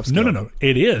upscale. No.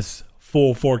 It is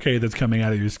full 4K that's coming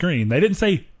out of your screen. They didn't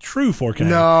say true 4K.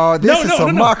 No, this is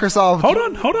some Microsoft.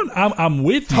 Hold on. I'm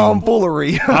with you.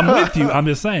 Tomfoolery. I'm with you. I'm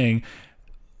just saying,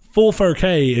 full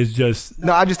 4K is just.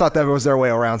 No, I just thought that was their way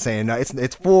around saying no.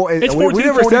 It's full. It's we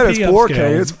never said it's 4K.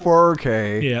 Upscale. It's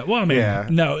 4K. Yeah. Well, I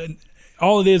mean, no.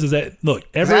 All it is that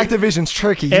look. Activision's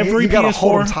tricky. You got to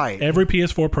hold them tight. Every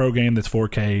PS4 Pro game that's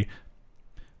 4K.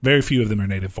 Very few of them are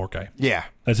native 4K. Yeah.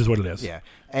 That's just what it is. Yeah.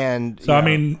 And so, I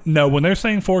mean, no, when they're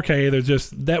saying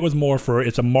 4K, that was more for,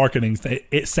 it's a marketing thing.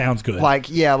 It sounds good.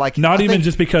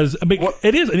 Just because, I mean,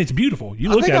 it is, and it's beautiful. You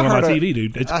look at it on my TV,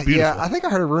 dude. It's beautiful. Yeah, I think I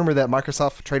heard a rumor that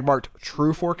Microsoft trademarked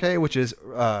true 4K, which is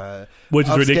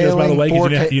ridiculous, by the way,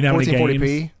 because you know how many 1440p.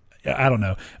 games. I don't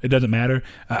know. It doesn't matter.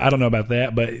 I don't know about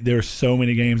that, but there are so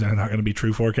many games that are not going to be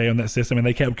true 4K on that system, and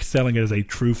they kept selling it as a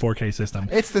true 4K system.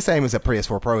 It's the same as a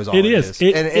PS4 Pro. It is.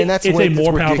 And that's a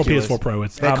more powerful PS4 Pro.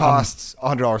 It costs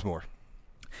 $100 more.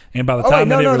 And by the time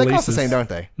they cost the same, don't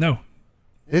they? No.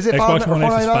 Is it Xbox One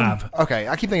X is $5? Okay,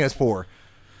 I keep thinking it's $4.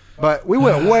 But we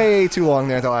went way too long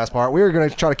there at the last part. We were going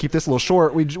to try to keep this a little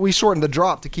short. We shortened the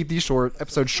drop to keep these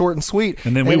episodes short and sweet.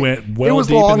 And then we went it was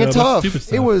deep long into and tough. Stupid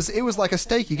stuff. It was like a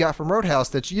steak you got from Roadhouse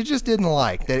that you just didn't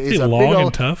like. That is a long big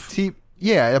and tough.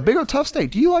 A big old tough steak.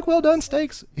 Do you like well done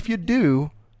steaks? If you do,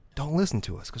 don't listen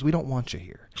to us because we don't want you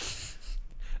here.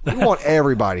 We want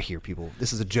everybody here, people.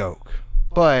 This is a joke.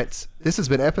 But this has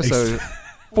been episode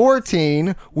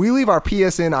 14. We leave our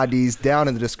PSN IDs down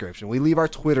in the description. We leave our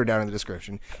Twitter down in the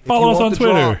description. Follow us on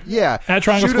Twitter. At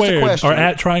Triangle Squared or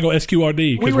at Triangle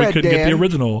SQRD because we couldn't get the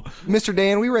original. Mr.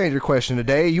 Dan, we read your question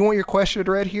today. You want your question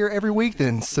read here every week?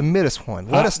 Then submit us one.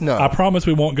 Let us know. I promise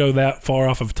we won't go that far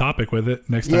off of topic with it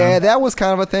next time. Yeah, that was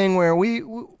kind of a thing where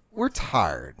we're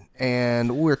tired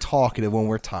and we're talkative when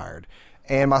we're tired.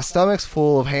 And my stomach's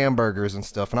full of hamburgers and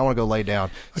stuff, and I want to go lay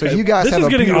down. So you guys have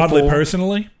a oddly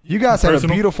personally. You guys have a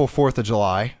beautiful 4th of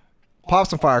July. Pop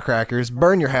some firecrackers,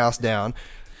 burn your house down.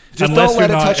 Just don't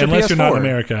let it touch your PS4. Unless you're not in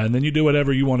America, and then you do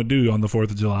whatever you want to do on the 4th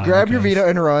of July. Grab your Vita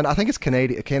and run. I think it's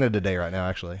Canada Day right now,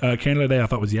 actually. Canada Day I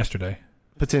thought was yesterday.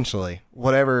 Potentially.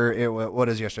 What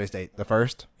is yesterday's date? The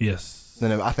 1st? Yes.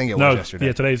 Then I think it was yesterday.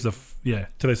 Yeah,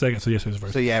 today's 2nd, so yesterday's the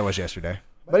 1st. So yeah, it was yesterday.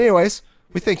 But anyways,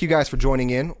 We thank you guys for joining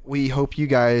in. We hope you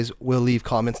guys will leave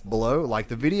comments below. Like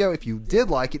the video if you did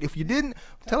like it. If you didn't,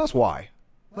 tell us why.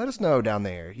 Let us know down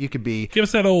there. You could be Give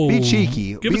us that old. be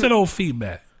cheeky. Give us that old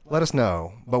feedback. Let us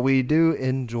know. But we do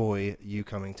enjoy you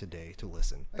coming today to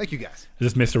listen. Thank you guys.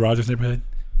 Is this Mr. Rogers' neighborhood?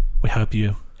 We hope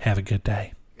you have a good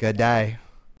day. Good day.